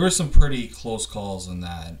were some pretty close calls in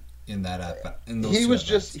that. He was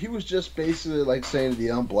just basically like saying to the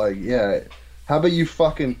ump, like, yeah, how about you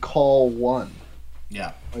fucking call one?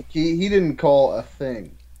 Yeah. Like he didn't call a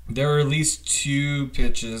thing. There were at least 2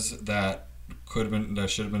 pitches that should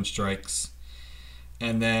have been strikes.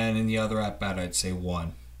 And then in the other at bat, I'd say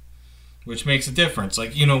 1, which makes a difference.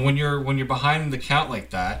 Like, when you're behind in the count like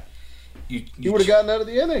that, you would have gotten out of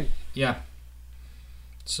the inning. Yeah.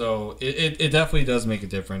 So it definitely does make a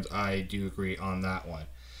difference. I do agree on that one.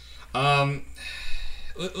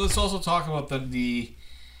 Let's also talk about the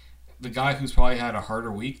guy who's probably had a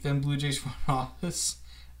harder week than Blue Jays front office,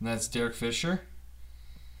 and that's Derek Fisher.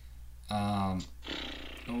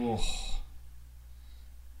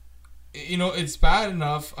 It's bad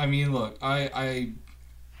enough. I mean, look,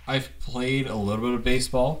 I've played a little bit of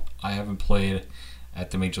baseball. I haven't played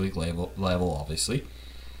at the major league level obviously.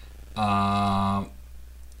 I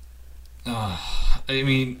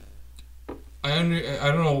mean, I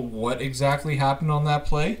don't know what exactly happened on that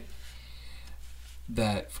play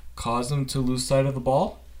that caused him to lose sight of the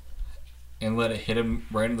ball and let it hit him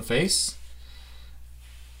right in the face.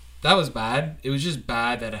 That was bad. It was just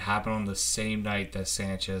bad that it happened on the same night that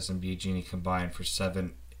Sanchez and Biagini combined for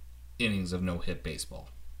 7 innings of no-hit baseball.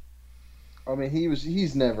 I mean,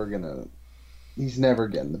 he's never getting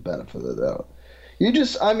the benefit of the doubt. You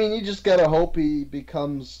just gotta hope he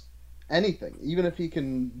becomes anything. Even if he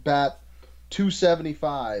can bat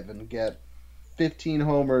 .275 and get 15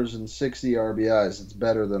 homers and 60 RBIs, it's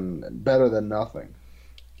better than nothing.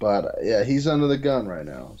 But yeah, he's under the gun right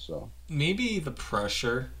now. So maybe the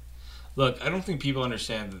pressure. Look, I don't think people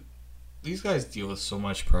understand that these guys deal with so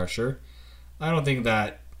much pressure. I don't think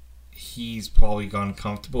that he's probably gone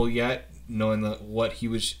comfortable yet, knowing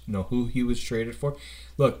who he was traded for.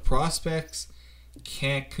 Look, prospects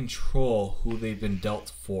can't control who they've been dealt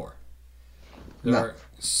for. There are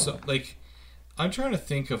so like I'm trying to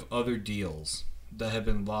think of other deals that have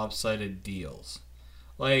been lopsided deals.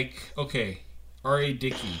 Like, okay, R.A.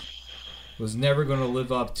 Dickey was never going to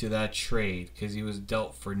live up to that trade because he was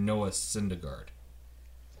dealt for Noah Syndergaard.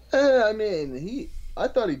 I mean, I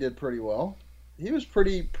thought he did pretty well. He was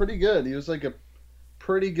pretty good. He was like a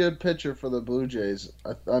pretty good pitcher for the Blue Jays.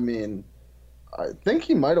 I mean, I think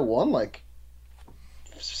he might have won like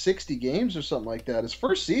 60 games or something like that. His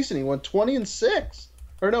first season, he won 20-6.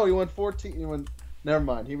 Or no, he won 14. Never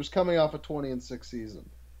mind. He was coming off a 20-6 season.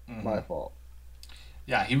 Mm-hmm. My fault.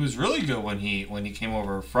 Yeah, he was really good when he came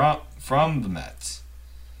over from the Mets.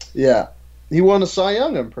 Yeah, he won a Cy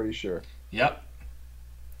Young, I'm pretty sure. Yep.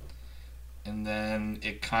 And then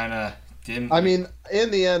it kind of didn't. I mean, in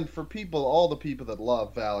the end, for all the people that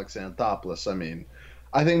love Alex Anthopoulos, I mean,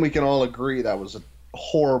 I think we can all agree that was a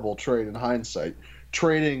horrible trade in hindsight.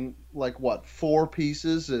 Trading, like, what, 4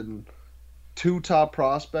 pieces and 2 top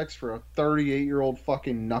prospects for a 38-year-old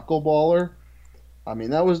fucking knuckleballer. I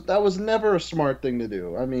mean, that was never a smart thing to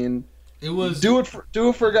do. I mean, it was do it for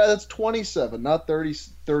a guy that's 27, not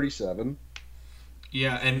 37.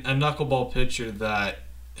 Yeah, and a knuckleball pitcher that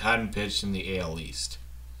hadn't pitched in the AL East.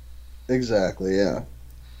 Exactly, yeah.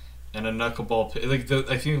 And a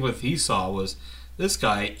knuckleball, I think what he saw was this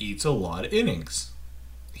guy eats a lot of innings.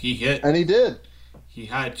 He hit, and he did. He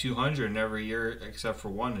had 200 every year except for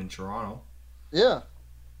one in Toronto. Yeah.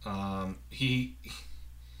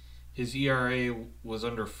 His ERA was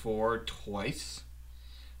under 4 twice,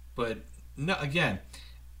 but no. Again,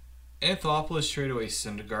 Anthopoulos traded away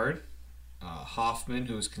Syndergaard, Hoffman,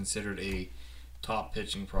 who was considered a top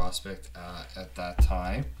pitching prospect at that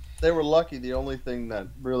time. They were lucky. The only thing that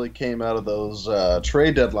really came out of those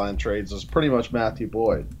trade deadline trades was pretty much Matthew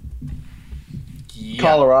Boyd. Yeah.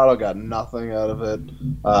 Colorado got nothing out of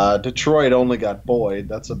it. Detroit only got Boyd.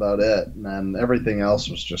 That's about it. And then everything else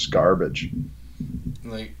was just garbage.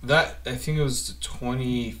 Like that, I think it was the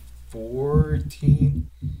 2014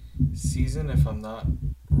 season, if I'm not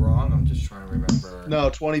wrong. I'm just trying to remember. No,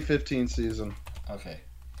 2015 season. Okay.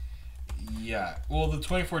 Yeah. Well, the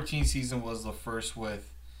 2014 season was the first when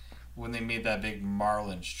they made that big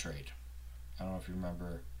Marlins trade. I don't know if you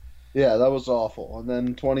remember. Yeah, that was awful. And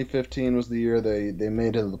then 2015 was the year they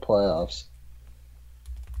made it to the playoffs.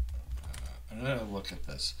 I'm going to look at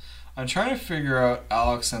this. I'm trying to figure out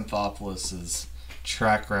Alex Anthopoulos'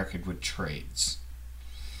 track record with trades.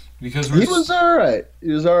 Because he was all right.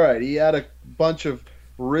 He had a bunch of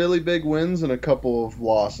really big wins and a couple of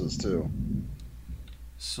losses, too.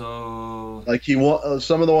 So... Like, he won,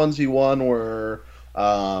 some of the ones he won were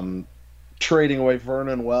trading away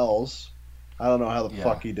Vernon Wells. I don't know how the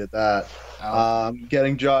fuck he did that.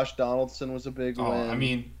 Getting Josh Donaldson was a big win. I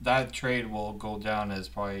mean, that trade will go down as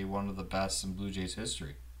probably one of the best in Blue Jays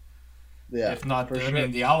history. Yeah, if not, I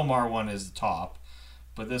mean, the Alomar one is the top,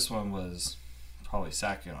 but this one was probably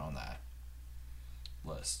second on that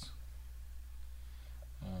list.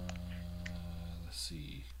 Let's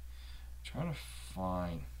see. I'm trying to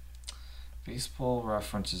find. Baseball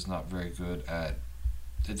Reference is not very good at.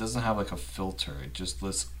 It doesn't have like a filter. It just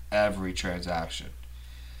lists every transaction.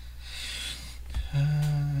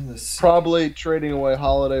 Let's see. Probably trading away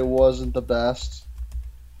Holiday wasn't the best.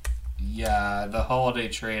 Yeah, the Holiday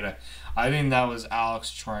trade. I think that was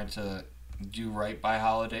Alex trying to do right by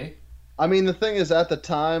Holiday. I mean, the thing is, at the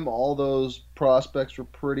time, all those prospects were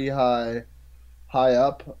pretty high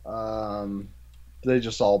up. They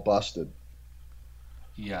just all busted.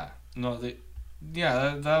 Yeah. No,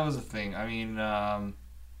 that was the thing. I mean,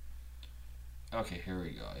 okay, here we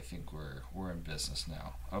go. I think we're in business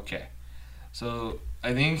now. Okay. So,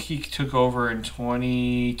 I think he took over in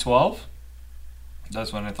 2012.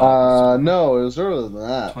 That's when I thought. No, it was earlier than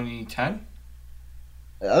that. 2010?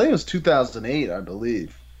 I think it was 2008, I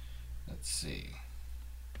believe. Let's see.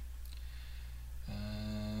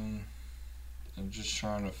 I'm just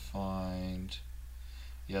trying to find.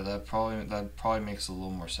 Yeah, that probably makes a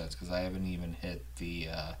little more sense because I haven't even hit the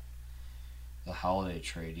Holiday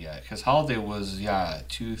trade yet. Because Holiday was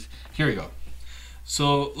here we go.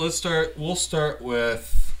 So we'll start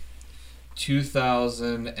with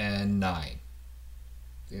 2009. I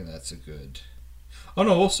think that's a good. Oh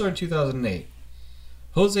no, we'll start in 2008.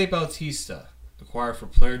 Jose Bautista acquired for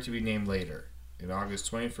player to be named later in August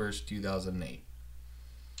 21st, 2008.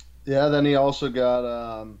 Yeah, then he also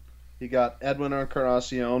got Edwin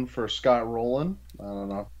Encarnacion for Scott Rowland. I don't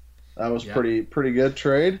know. That was pretty good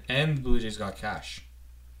trade. And the Blue Jays got cash.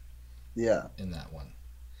 Yeah. In that one.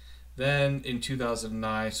 Then in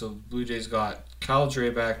 2009, so Blue Jays got Kyle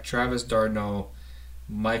Drabek, Travis d'Arnaud,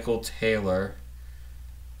 Michael Taylor,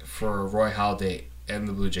 for Roy Halladay, and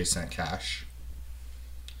the Blue Jays sent cash.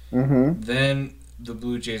 Mm-hmm. Then the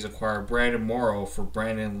Blue Jays acquired Brandon Morrow for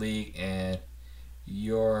Brandon League and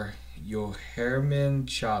Yoherman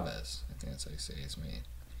Chavez. I think that's how you say his name.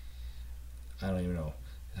 I don't even know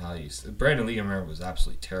how you say. Brandon League, I remember, was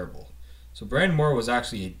absolutely terrible. So Brandon Morrow was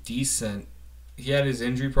actually a decent. He had his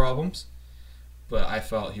injury problems, but I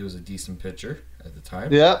felt he was a decent pitcher at the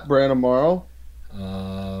time. Yeah, Brandon Morrow.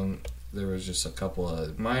 There was just a couple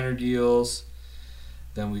of minor deals.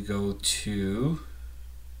 Then we go to.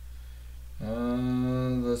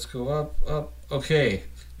 Let's go up. Okay,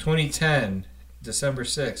 2010, December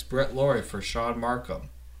 6th, Brett Lawrie for Sean Markham.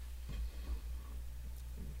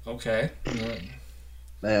 Okay.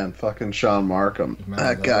 Man, fucking Sean Markham. Remember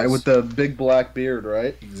That guy those? with the big black beard,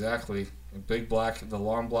 right? Exactly. The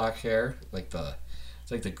long black hair, it's like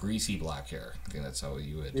the greasy black hair. I think that's how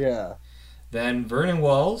you would. Yeah. Then Vernon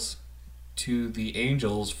Wells to the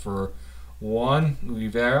Angels for Juan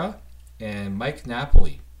Rivera and Mike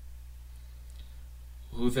Napoli,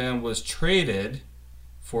 who then was traded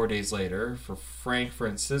 4 days later for Frank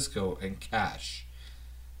Francisco and cash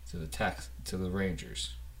to the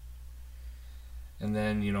Rangers. And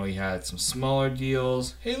then, he had some smaller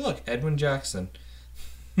deals. Hey, look, Edwin Jackson.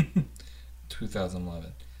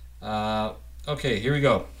 2011. Okay, here we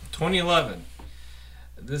go. 2011.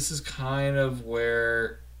 This is kind of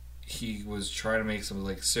where he was trying to make some,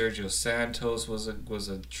 like Sergio Santos was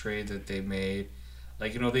a trade that they made.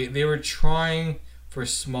 Like, they were trying for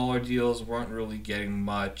smaller deals, weren't really getting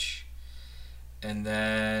much. And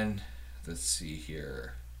then, let's see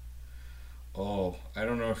here. Oh, I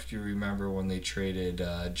don't know if you remember when they traded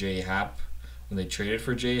Jay Happ. When they traded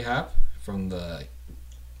for Jay Happ from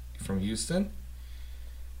Houston.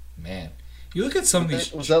 Man, you look at some of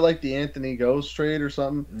these. Was that like the Anthony Ghost trade or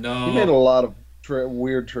something? No, He made a lot of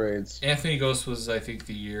weird trades. Anthony Ghost was, I think,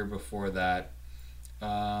 the year before that.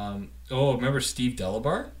 Remember Steve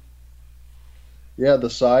Delabar? Yeah, the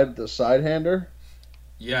side hander.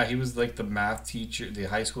 Yeah, he was like the math teacher, the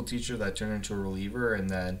high school teacher that turned into a reliever, and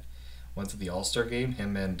then went to the All-Star game.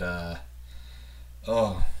 Him and he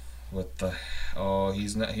went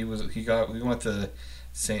to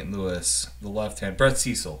St. Louis. The left hand, Brett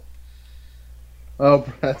Cecil. Oh,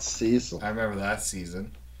 Brett Cecil. I remember that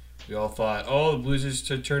season. We all thought, the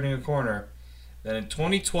Blues are turning a corner. Then in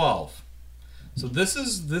 2012, so this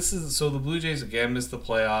is so the Blue Jays again missed the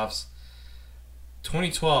playoffs.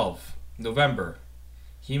 2012, November,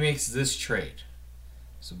 he makes this trade.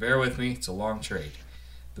 So bear with me, it's a long trade.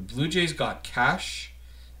 The Blue Jays got cash,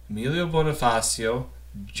 Emilio Bonifacio,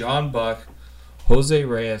 John Buck, Jose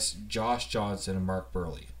Reyes, Josh Johnson, and Mark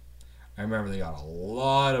Burley. I remember they got a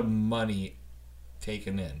lot of money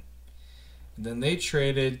taken in. And then they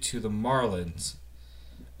traded to the Marlins.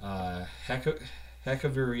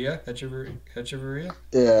 Hechavarria?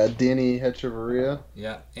 Yeah, Danny Hechavarria.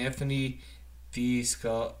 Yeah, Anthony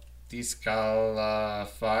DeScalafani.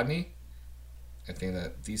 I think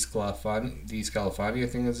that DeScalafani, I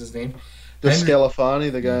think is his name.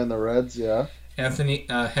 Scalafani, the guy in the Reds, yeah. Anthony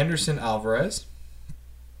Henderson Alvarez.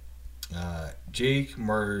 Jake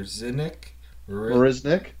Marisnick,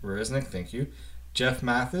 thank you. Jeff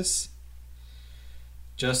Mathis.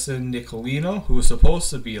 Justin Nicolino, who was supposed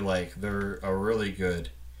to be they're a really good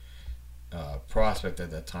prospect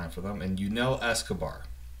at that time for them, and Yunel Escobar.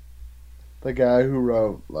 The guy who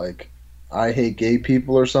wrote I hate gay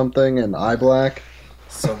people or something and I black.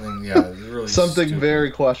 Something, yeah, really something stupid. Very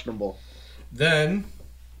questionable. Then,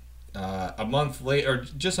 a month later, or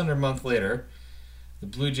just under a month later, the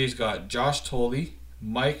Blue Jays got Josh Tolley,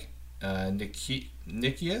 Mike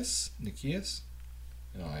Nikias.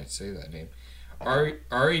 No, I'd say that name.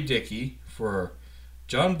 Ari Dickey for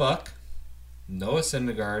John Buck, Noah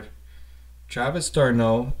Syndergaard, Travis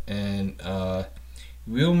d'Arnaud, and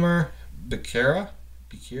Wilmer Becerra.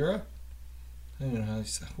 I don't know how you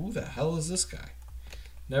say. Who the hell is this guy?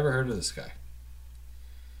 Never heard of this guy.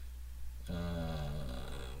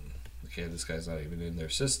 Okay, this guy's not even in their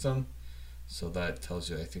system, so that tells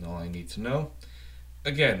you, I think, all I need to know.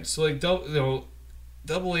 Again, so Double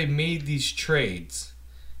A made these trades.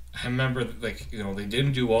 I remember, they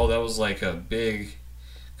didn't do well. That was a big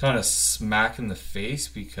kind of smack in the face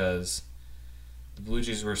because the Blue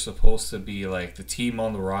Jays were supposed to be the team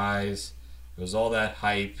on the rise. It was all that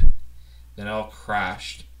hype. Then it all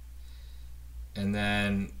crashed. And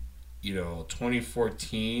then,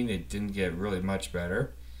 2014, it didn't get really much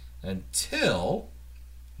better until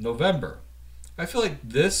November. I feel like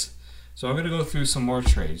this, so I'm going to go through some more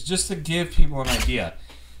trades just to give people an idea.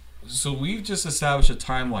 So we've just established a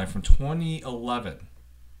timeline from 2011.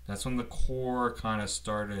 That's when the core kind of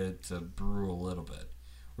started to brew a little bit.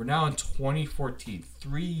 We're now in 2014,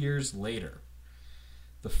 3 years later.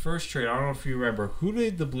 The first trade, I don't know if you remember, who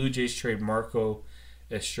did the Blue Jays trade Marco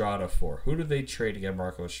Estrada for? Who did they trade to get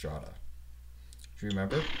Marco Estrada? Do you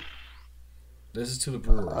remember? This is to the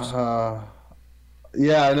Brewers.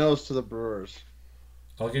 Yeah, I know it's to the Brewers.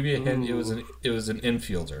 I'll give you a hint. It was an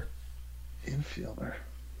infielder. Infielder.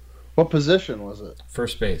 What position was it?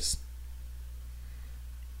 First base.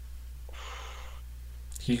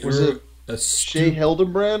 He Was grew it a Shea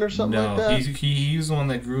Hildebrand or something like that? No, he's the one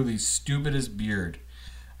that grew the stupidest beard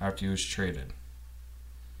after he was traded.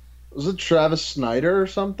 Was it Travis Snyder or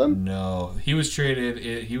something? No, he was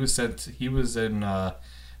traded. He was sent. He was in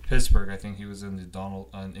Pittsburgh. I think he was in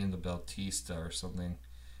the Bautista or something,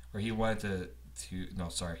 or he went to. No,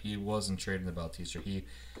 sorry, he wasn't traded in the Bautista. He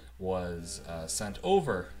was sent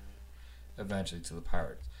over eventually to the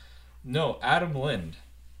Pirates. No, Adam Lind.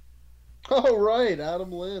 Oh, right,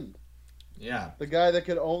 Adam Lind. Yeah. The guy that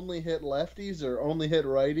could only hit lefties or only hit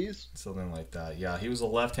righties? Something like that. Yeah, he was a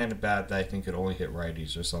left-handed bat that I think could only hit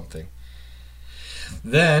righties or something.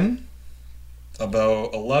 Then,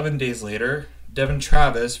 about 11 days later, Devin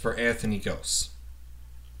Travis for Anthony Gose.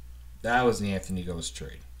 That was the Anthony Gose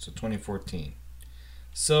trade. So 2014.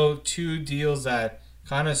 So 2 deals that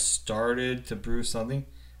kind of started to brew something.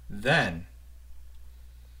 Then,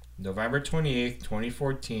 November 28th,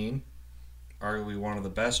 2014, arguably one of the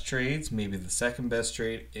best trades, maybe the second best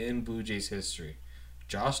trade in Blue Jays history.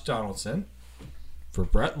 Josh Donaldson for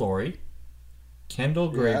Brett Lawrie,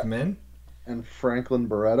 Kendall Graveman, and Franklin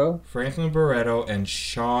Barreto, and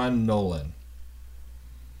Sean Nolan.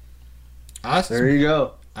 There you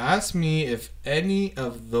go. Ask me if any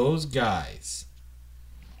of those guys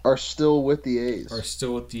are still with the A's. Or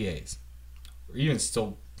even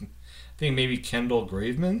still, I think maybe Kendall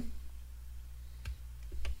Graveman.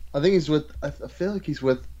 I think he's with. I feel like he's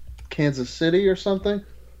with Kansas City or something.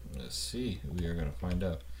 Let's see. We are going to find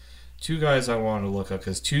out. 2 guys I wanted to look up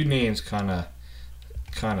because 2 names kind of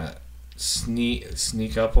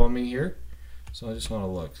sneak up on me here. So I just want to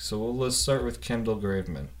look. So let's start with Kendall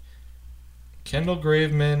Graveman. Kendall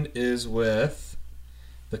Graveman is with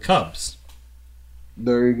the Cubs.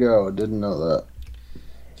 There you go. I didn't know that.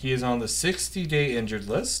 He is on the 60-day injured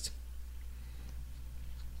list.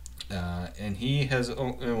 And he hasn't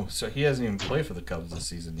even played for the Cubs this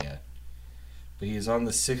season yet. But he is on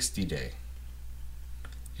the 60-day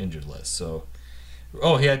injured list. So,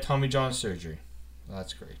 he had Tommy John surgery.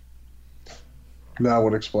 That's great. That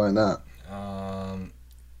would explain that.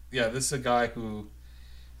 This is a guy who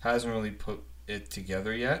hasn't really put it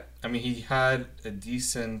together yet. I mean, he had a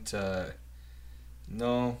decent. He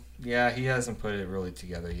hasn't put it really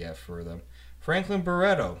together yet for them. Franklin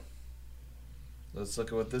Barreto. Let's look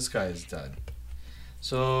at what this guy has done.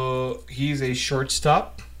 So he's a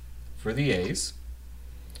shortstop for the A's.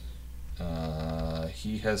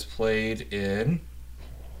 He has played in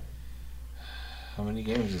how many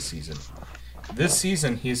games this season? This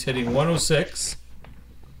season he's hitting 106.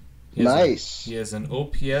 Nice. He has an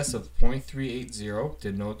OPS of .380.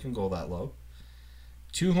 Didn't know it can go that low.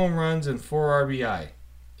 2 home runs and 4 RBI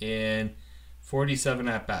in 47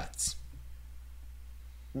 at-bats.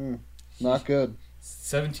 Not good.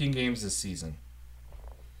 17 games this season.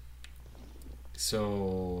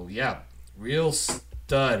 So, real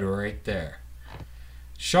stud right there.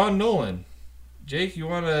 Sean Nolan. Jake, you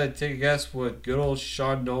want to take a guess what good old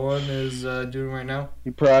Sean Nolan is doing right now?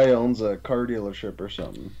 He probably owns a car dealership or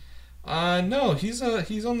something. No, he's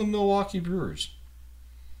on the Milwaukee Brewers.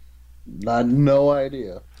 No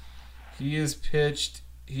idea. He has pitched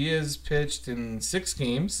in 6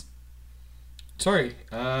 games. Sorry,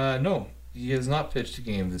 no, he has not pitched a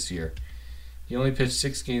game this year. He only pitched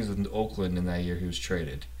 6 games with Oakland in that year he was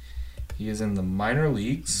traded. He is in the minor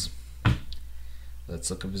leagues. Let's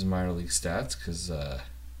look up his minor league stats because,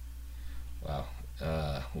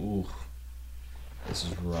 this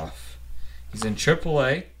is rough. He's in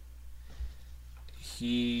AAA.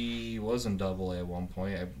 He was in AA at one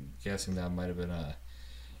point. I'm guessing that might have been a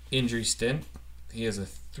injury stint. He has a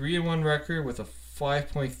 3-1 record with a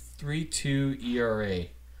 5.32 ERA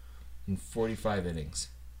in 45 innings.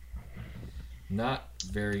 Not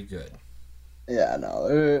very good. Yeah, no,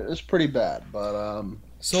 it's pretty bad. But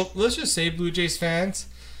so let's just say, Blue Jays fans,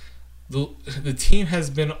 the team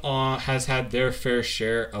has had their fair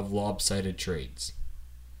share of lopsided trades.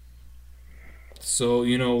 So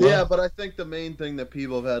you know. Yeah, but I think the main thing that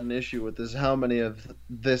people have had an issue with is how many of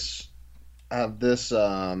this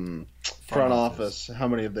front office. How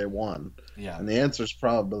many have they won? Yeah, and the answer is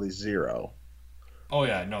probably 0. Oh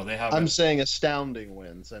yeah, no, they haven't. I'm saying astounding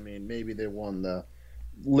wins. I mean, maybe they won the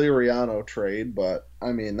Liriano trade, but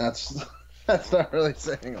I mean that's That's not really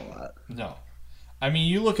saying a lot. No. I mean,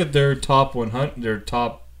 you look at their top 100, their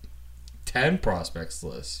top 10 prospects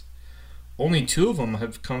list. Only 2 of them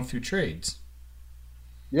have come through trades.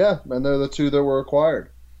 Yeah, and they're the 2 that were acquired.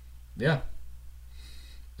 Yeah.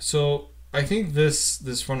 So I think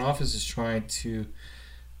this front office is trying to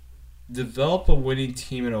develop a winning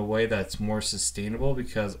team in a way that's more sustainable,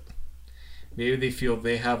 because maybe they feel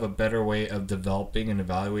they have a better way of developing and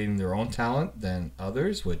evaluating their own talent than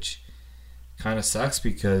others, which kind of sucks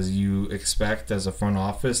because you expect as a front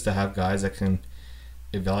office to have guys that can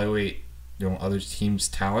evaluate other teams'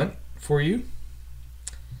 talent for you.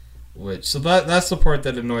 So that's the part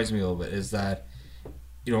that annoys me a little bit, is that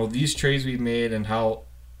these trades we've made and how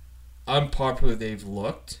unpopular they've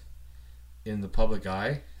looked in the public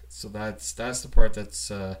eye. So that's the part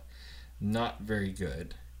that's not very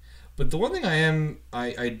good. But the one thing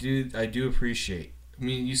I do appreciate. I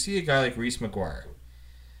mean, you see a guy like Reese McGuire.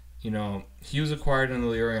 He was acquired in the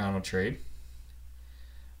Liriano trade.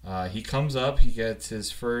 He comes up. He gets his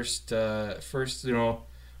first 4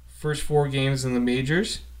 games in the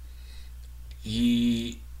majors.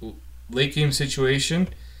 Late game situation,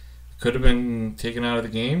 could have been taken out of the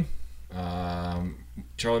game.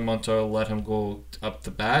 Charlie Montoya let him go up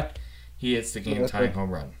the bat. He hits the game-tying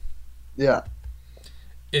home run. Yeah.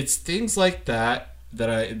 It's things like that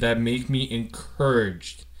make me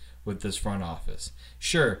encouraged with this front office.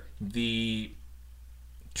 Sure, the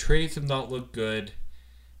trades have not looked good.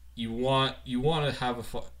 You want to have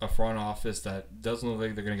a front office that doesn't look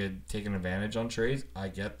like they're going to get taken advantage on trades. I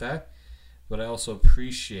get that. But I also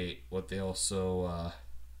appreciate what they also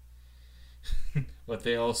have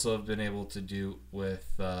been able to do with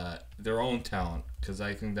their own talent, because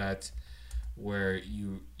I think that's where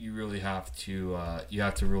you really have to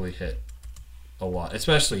really hit a lot,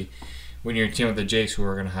 especially when you're a team with the Jays who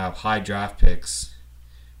are going to have high draft picks.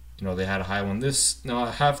 They had a high one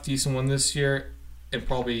a half decent one this year, and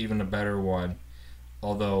probably even a better one.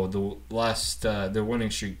 Although the last their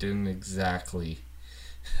winning streak didn't exactly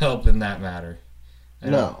help in that matter. I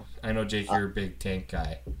know, Jake, you're a big tank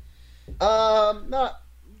guy. Not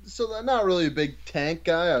really a big tank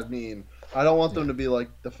guy. I mean, I don't want them to be like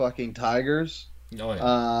the fucking Tigers. Oh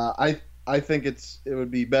yeah. I think it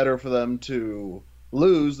would be better for them to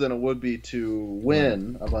lose than it would be to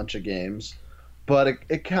win a bunch of games. But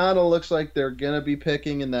it kind of looks like they're gonna be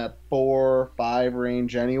picking in that 4-5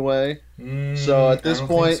 range anyway. So at this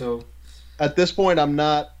point, I'm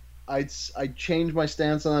not. I'd change my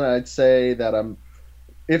stance on it. I'd say that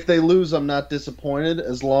if they lose, I'm not disappointed,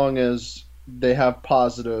 as long as they have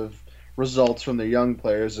positive results from their young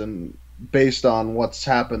players, and based on what's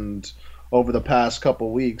happened over the past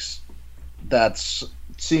couple weeks, that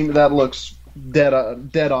looks dead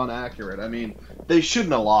on accurate. I mean, they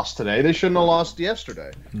shouldn't have lost today. They shouldn't have lost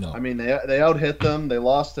yesterday. No. I mean, they out-hit them. They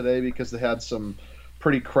lost today because they had some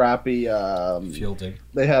pretty crappy fielding.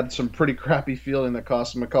 They had some pretty crappy fielding that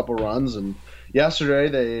cost them a couple runs. And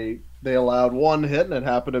yesterday they allowed 1 hit, and it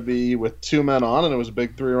happened to be with 2 men on, and it was a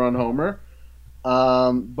big 3-run homer.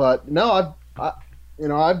 But no, I've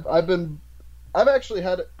actually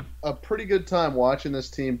had a pretty good time watching this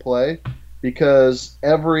team play, because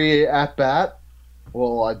every at bat,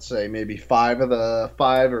 well, I'd say maybe 5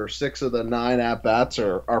 or 6 of the 9 at bats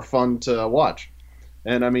are fun to watch.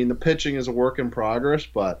 And I mean, the pitching is a work in progress,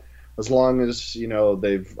 but as long as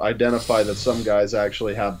they've identified that some guys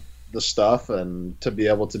actually have the stuff and to be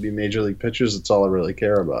able to be major league pitchers, it's all I really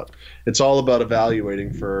care about. It's all about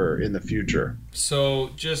evaluating for in the future. So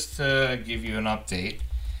just to give you an update,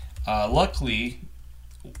 luckily,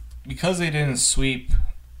 because they didn't sweep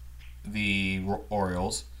the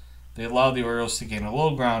Orioles, they allowed the Orioles to gain a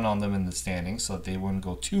little ground on them in the standings so that they wouldn't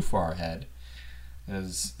go too far ahead,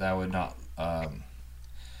 as that would not.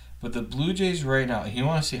 But the Blue Jays right now, you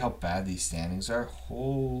want to see how bad these standings are?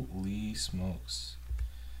 Holy smokes.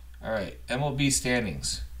 All right, MLB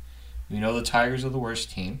standings. We know the Tigers are the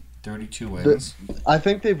worst team, 32 wins. I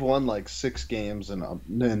think they've won like 6 games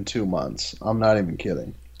in 2 months. I'm not even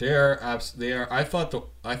kidding. They are. I thought the.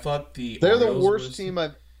 They're Orioles the worst team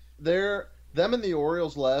Them and the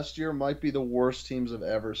Orioles last year might be the worst teams I've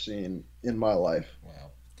ever seen in my life.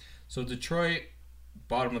 Wow. So Detroit,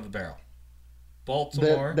 bottom of the barrel.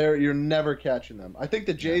 Baltimore. You're never catching them. I think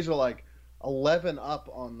the Jays are like 11 up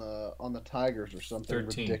on the Tigers or something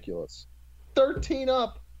 13. Ridiculous. 13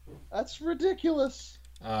 up. That's ridiculous.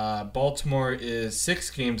 Baltimore is 6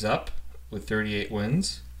 games up with 38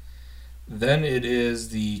 wins. Then it is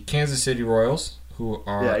the Kansas City Royals, who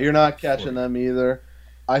are... Yeah, you're not catching them either.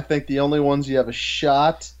 I think the only ones you have a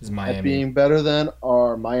shot at being better than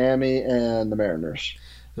are Miami and the Mariners.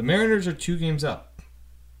 The Mariners are 2 games up.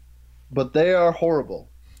 but they are horrible.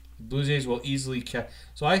 Blue Jays will easily catch.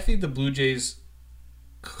 So I think the Blue Jays,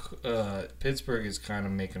 Pittsburgh is kind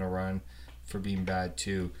of making a run for being bad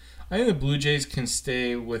too. I think the Blue Jays can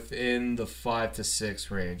stay within the 5 to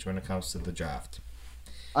 6 range when it comes to the draft.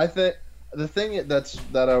 I think the thing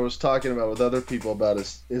that I was talking about with other people about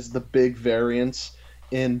is the big variance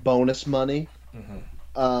in bonus money.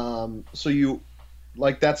 So you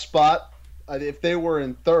like that spot. If they were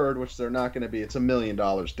in third, which they're not going to be, it's $1 million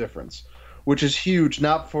difference, which is huge.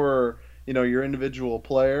 Not for your individual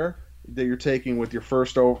player that you're taking with your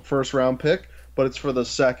first round pick, but it's for the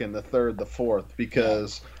second, the third, the fourth.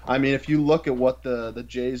 Because I mean, if you look at what the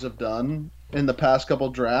Jays have done in the past couple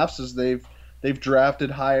drafts, is they've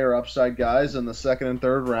drafted higher upside guys in the second and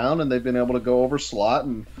third round, and they've been able to go over slot,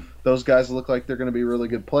 and those guys look like they're going to be really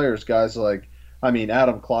good players. Guys like, I mean,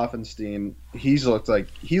 Adam Kloffenstein, he looks like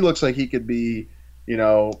he could be,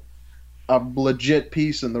 a legit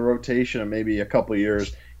piece in the rotation in maybe a couple of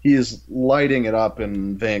years. He is lighting it up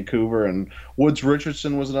in Vancouver, and Woods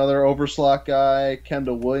Richardson was another overslot guy.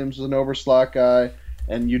 Kendall Williams was an overslot guy,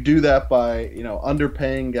 and you do that by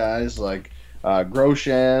underpaying guys like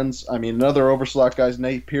Groshans. I mean, another overslot guy is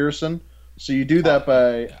Nate Pearson. So you do that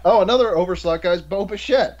by another overslot guy is Bo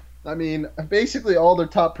Bichette. I mean, basically all their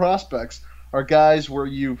top prospects are guys where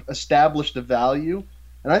you've established a value,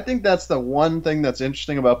 and I think that's the one thing that's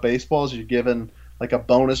interesting about baseball is you're given like a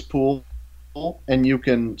bonus pool, and you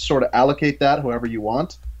can sort of allocate that however you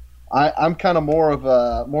want. I'm kind of more of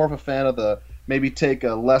a fan of the maybe take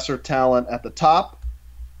a lesser talent at the top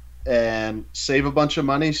and save a bunch of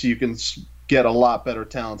money so you can get a lot better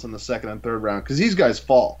talents in the second and third round, because these guys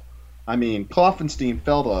fall. I mean, Kloffenstein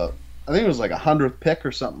fell to, I think it was like 100th pick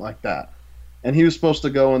or something like that, and he was supposed to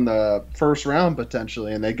go in the first round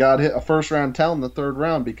potentially, and they got hit a first round talent in the third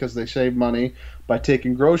round because they saved money by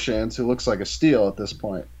taking Groshans, who looks like a steal at this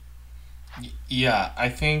point. Yeah, I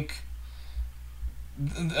think,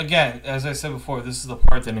 again, as I said before, this is the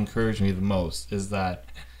part that encouraged me the most, is that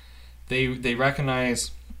they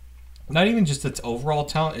recognize not even just its overall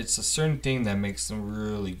talent, it's a certain thing that makes them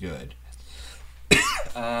really good.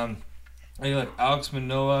 Like Alex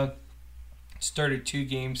Manoah started 2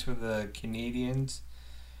 games for the Canadians,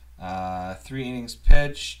 3 innings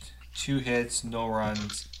pitched, 2 hits, no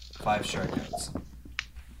runs, 5 strikeouts.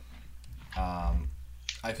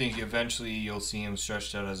 I think eventually you'll see him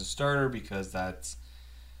stretched out as a starter because that's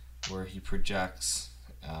where he projects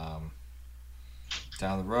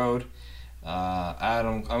down the road.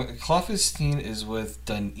 Adam Kloffenstein is with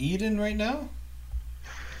Dunedin right now.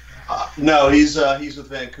 No, he's with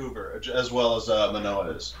Vancouver as well as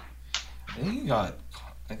Manoah is. I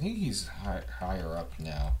think he's higher up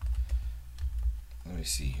now. Let me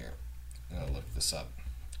see here. I'm gonna look this up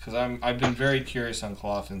because I've been very curious on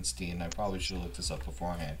Kloffenstein. I probably should have looked this up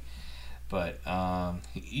beforehand, but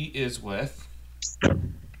he is with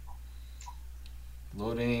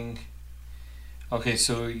loading. Okay,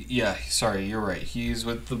 so yeah, sorry, you're right. He is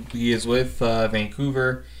with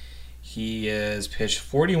Vancouver. He has pitched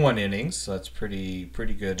 41 innings, so that's pretty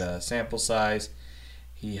good sample size.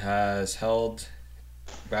 He has held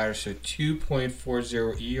batters to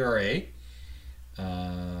 2.40 ERA,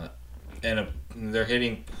 and they're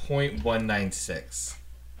hitting .196.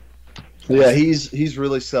 Yeah, he's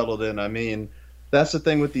really settled in. I mean, that's the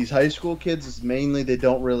thing with these high school kids is mainly they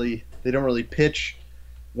don't really pitch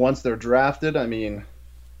once they're drafted. I mean,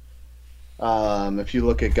 if you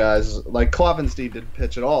look at guys like Kloffenstein didn't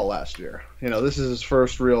pitch at all last year. This is his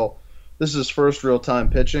first real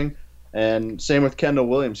time pitching. And same with Kendall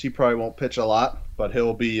Williams. He probably won't pitch a lot, but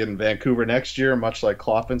he'll be in Vancouver next year, much like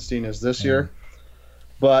Kloffenstein is this year.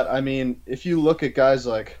 But, I mean, if you look at guys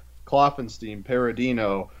like Kloffenstein,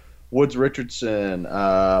 Paradino, Woods Richardson,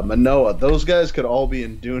 Manoah, those guys could all be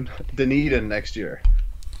in Dunedin next year.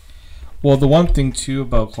 Well, the one thing, too,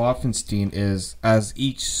 about Kloffenstein is as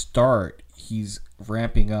each start, he's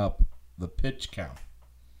ramping up the pitch count.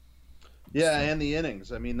 Yeah, and the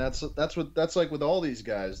innings. I mean, that's like with all these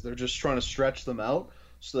guys. They're just trying to stretch them out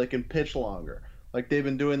so they can pitch longer. Like they've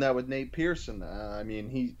been doing that with Nate Pearson. I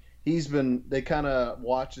mean, they kind of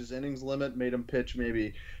watched his innings limit, made him pitch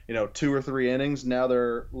maybe 2 or 3 innings. Now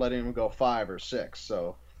they're letting him go 5 or 6.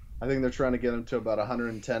 So I think they're trying to get him to about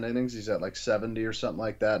 110 innings. He's at like 70 or something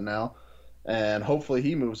like that now, and hopefully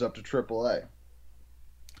he moves up to AAA.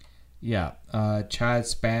 Yeah, Chad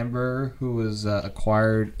Spanberger, who was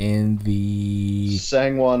acquired in the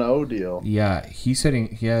Sangwon-O deal. Yeah, he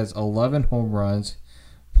has 11 home runs,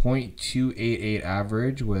 .288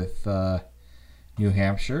 average with New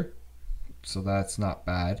Hampshire, so that's not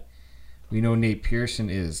bad. We know Nate Pearson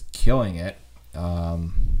is killing it.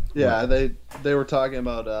 Yeah, they were talking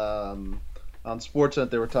about on Sportsnet.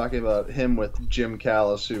 They were talking about him with Jim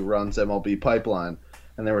Callis, who runs MLB Pipeline,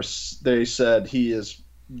 and they said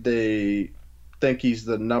they think he's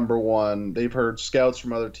the number one. They've heard scouts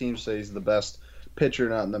from other teams say he's the best pitcher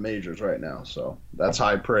not in the majors right now. So that's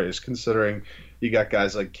high praise considering you got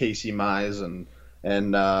guys like Casey Mize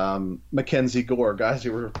and Mackenzie Gore, guys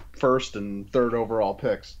who were first and third overall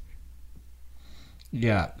picks.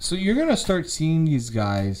 Yeah, so you're going to start seeing these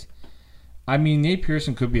guys. I mean, Nate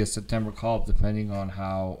Pearson could be a September call-up depending on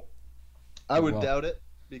how... I would doubt it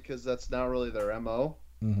because that's not really their MO.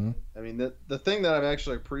 Mm-hmm. I mean, the thing that I've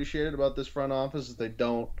actually appreciated about this front office is they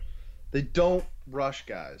don't rush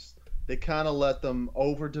guys. They kind of let them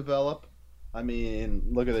overdevelop. I mean,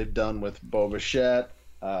 look at what they've done with Bo Bichette.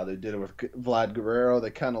 They did it with Vlad Guerrero. They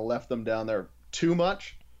kind of left them down there too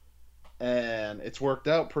much. And it's worked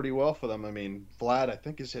out pretty well for them. I mean, Vlad, I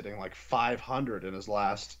think, is hitting like 500 in his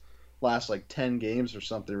last like 10 games or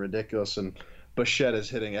something ridiculous. And Bichette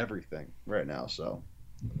is hitting everything right now. So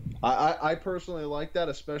I personally like that,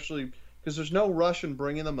 especially because there's no rush in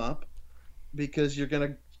bringing them up because you're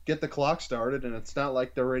going to get the clock started, and it's not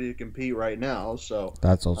like they're ready to compete right now. So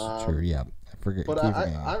that's also true, yeah. But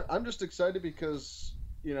I'm just excited because,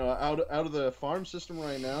 out of the farm system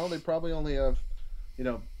right now, they probably only have –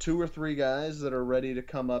 2 or 3 guys that are ready to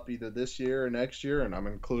come up either this year or next year, and I'm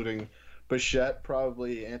including Bichette.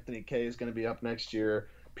 Probably Anthony Kay is going to be up next year.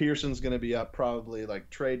 Pearson's going to be up probably like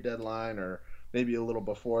trade deadline or maybe a little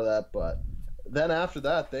before that. But then after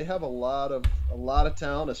that, they have a lot of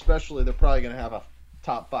talent. Especially, they're probably going to have a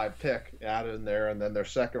top 5 pick added in there, and then their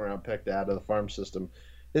second round pick to add to the farm system.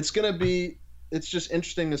 It's just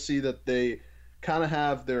interesting to see that they kind of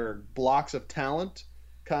have their blocks of talent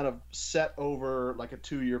kind of set over like a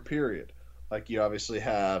 2-year period. Like you obviously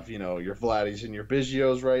have, your Vladdies and your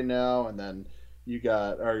Biggios right now, and then you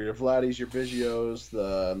got your Vladdies, your Biggios,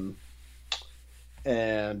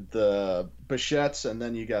 and the Bichettes, and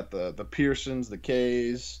then you got the Pearsons, the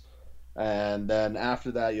Kays, and then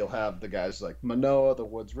after that you'll have the guys like Manoah, the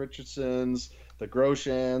Woods Richardsons, the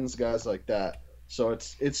Groshans, guys like that. So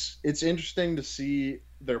it's interesting to see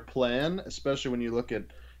their plan, especially when you look at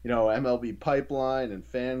MLB Pipeline and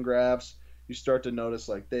Fangraphs. You start to notice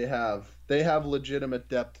like they have legitimate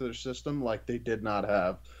depth to their system like they did not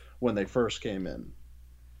have when they first came in.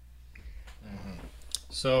 Mm-hmm.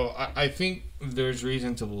 So I think there's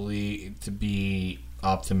reason to be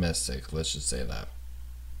optimistic. Let's just say that.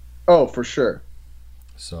 Oh, for sure.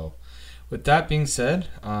 So, with that being said,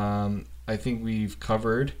 I think we've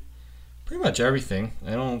covered pretty much everything.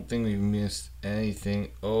 I don't think we've missed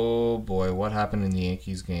anything. Oh boy, what happened in the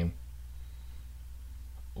Yankees game?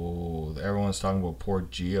 Oh, everyone's talking about poor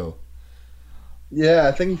Gio. Yeah,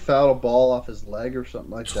 I think he fouled a ball off his leg or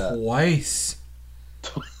something like that. Twice.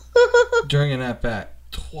 During an at-bat.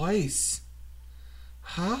 Twice.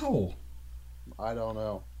 How? I don't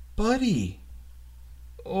know. Buddy.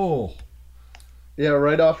 Oh. Yeah,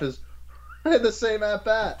 right off his... I had the same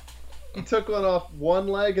at-bat. He took one off one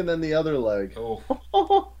leg and then the other leg.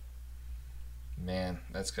 Oh. Man,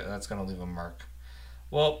 that's going to leave a mark.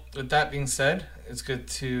 Well, with that being said, it's good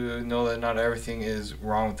to know that not everything is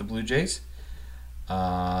wrong with the Blue Jays.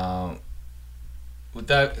 With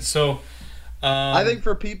that, so... I think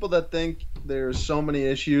for people that think there's so many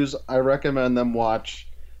issues, I recommend them watch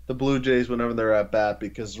the Blue Jays whenever they're at bat,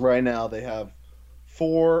 because right now they have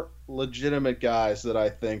 4 legitimate guys that I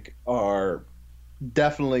think are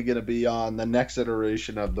definitely going to be on the next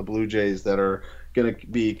iteration of the Blue Jays that are going to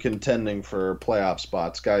be contending for playoff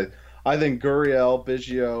spots. Guys, I think Gurriel,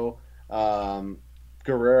 Biggio,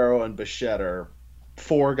 Guerrero, and Bichette are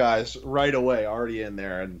 4 guys right away already in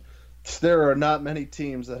there, and there are not many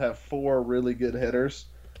teams that have 4 really good hitters.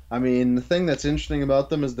 I mean, the thing that's interesting about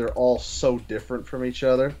them is they're all so different from each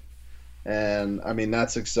other, and I mean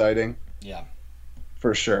that's exciting. Yeah,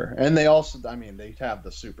 for sure. And they also, I mean, they have the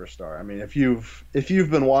superstar. I mean, if you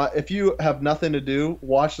have nothing to do,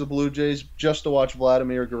 watch the Blue Jays just to watch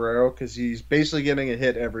Vladimir Guerrero, because he's basically getting a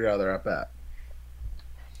hit every other at bat.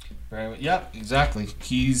 Right. Yeah, exactly.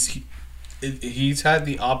 He's had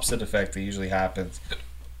the opposite effect that usually happens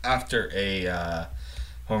after a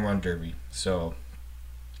home run derby. So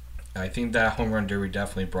I think that home run derby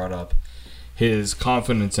definitely brought up his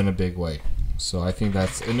confidence in a big way. So I think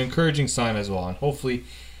that's an encouraging sign as well. And hopefully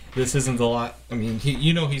this isn't a lot. I mean,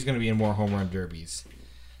 he's going to be in more home run derbies.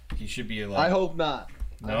 He should be a lot. I hope not.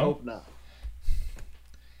 No? I hope not.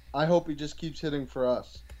 I hope he just keeps hitting for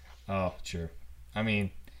us. Oh, sure. I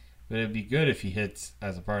mean, but it'd be good if he hits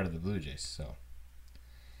as a part of the Blue Jays. So,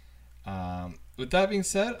 with that being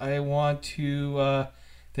said, I want to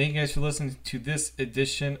Thank you guys for listening to this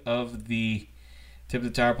edition of the Tip of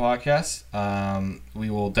the Tower podcast. We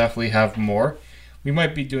will definitely have more. We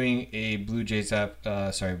might be doing a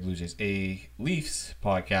a Leafs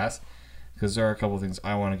podcast, because there are a couple of things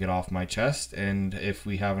I want to get off my chest, and if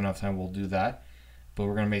we have enough time, we'll do that. But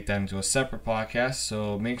we're going to make that into a separate podcast,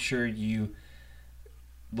 so make sure you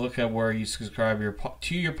look at where you subscribe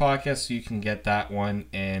to your podcast so you can get that one,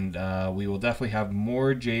 and we will definitely have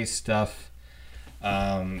more Jay stuff.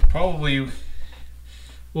 We'll probably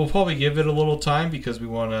give it a little time because we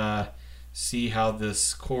want to see how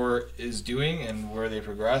this core is doing and where they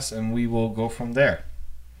progress, and we will go from there.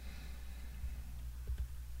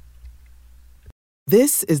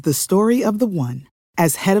 This is the story of the one.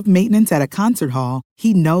 As head of maintenance at a concert hall,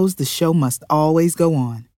 he knows the show must always go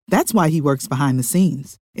on. That's why he works behind the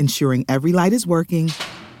scenes, ensuring every light is working,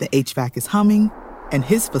 the HVAC is humming, and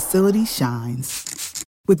his facility shines.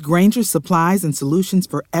 With Grainger's supplies and solutions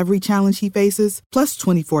for every challenge he faces, plus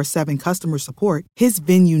 24/7 customer support, his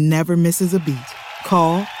venue never misses a beat.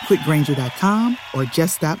 Call quickgrainger.com or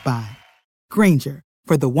just stop by. Grainger,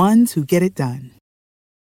 for the ones who get it done.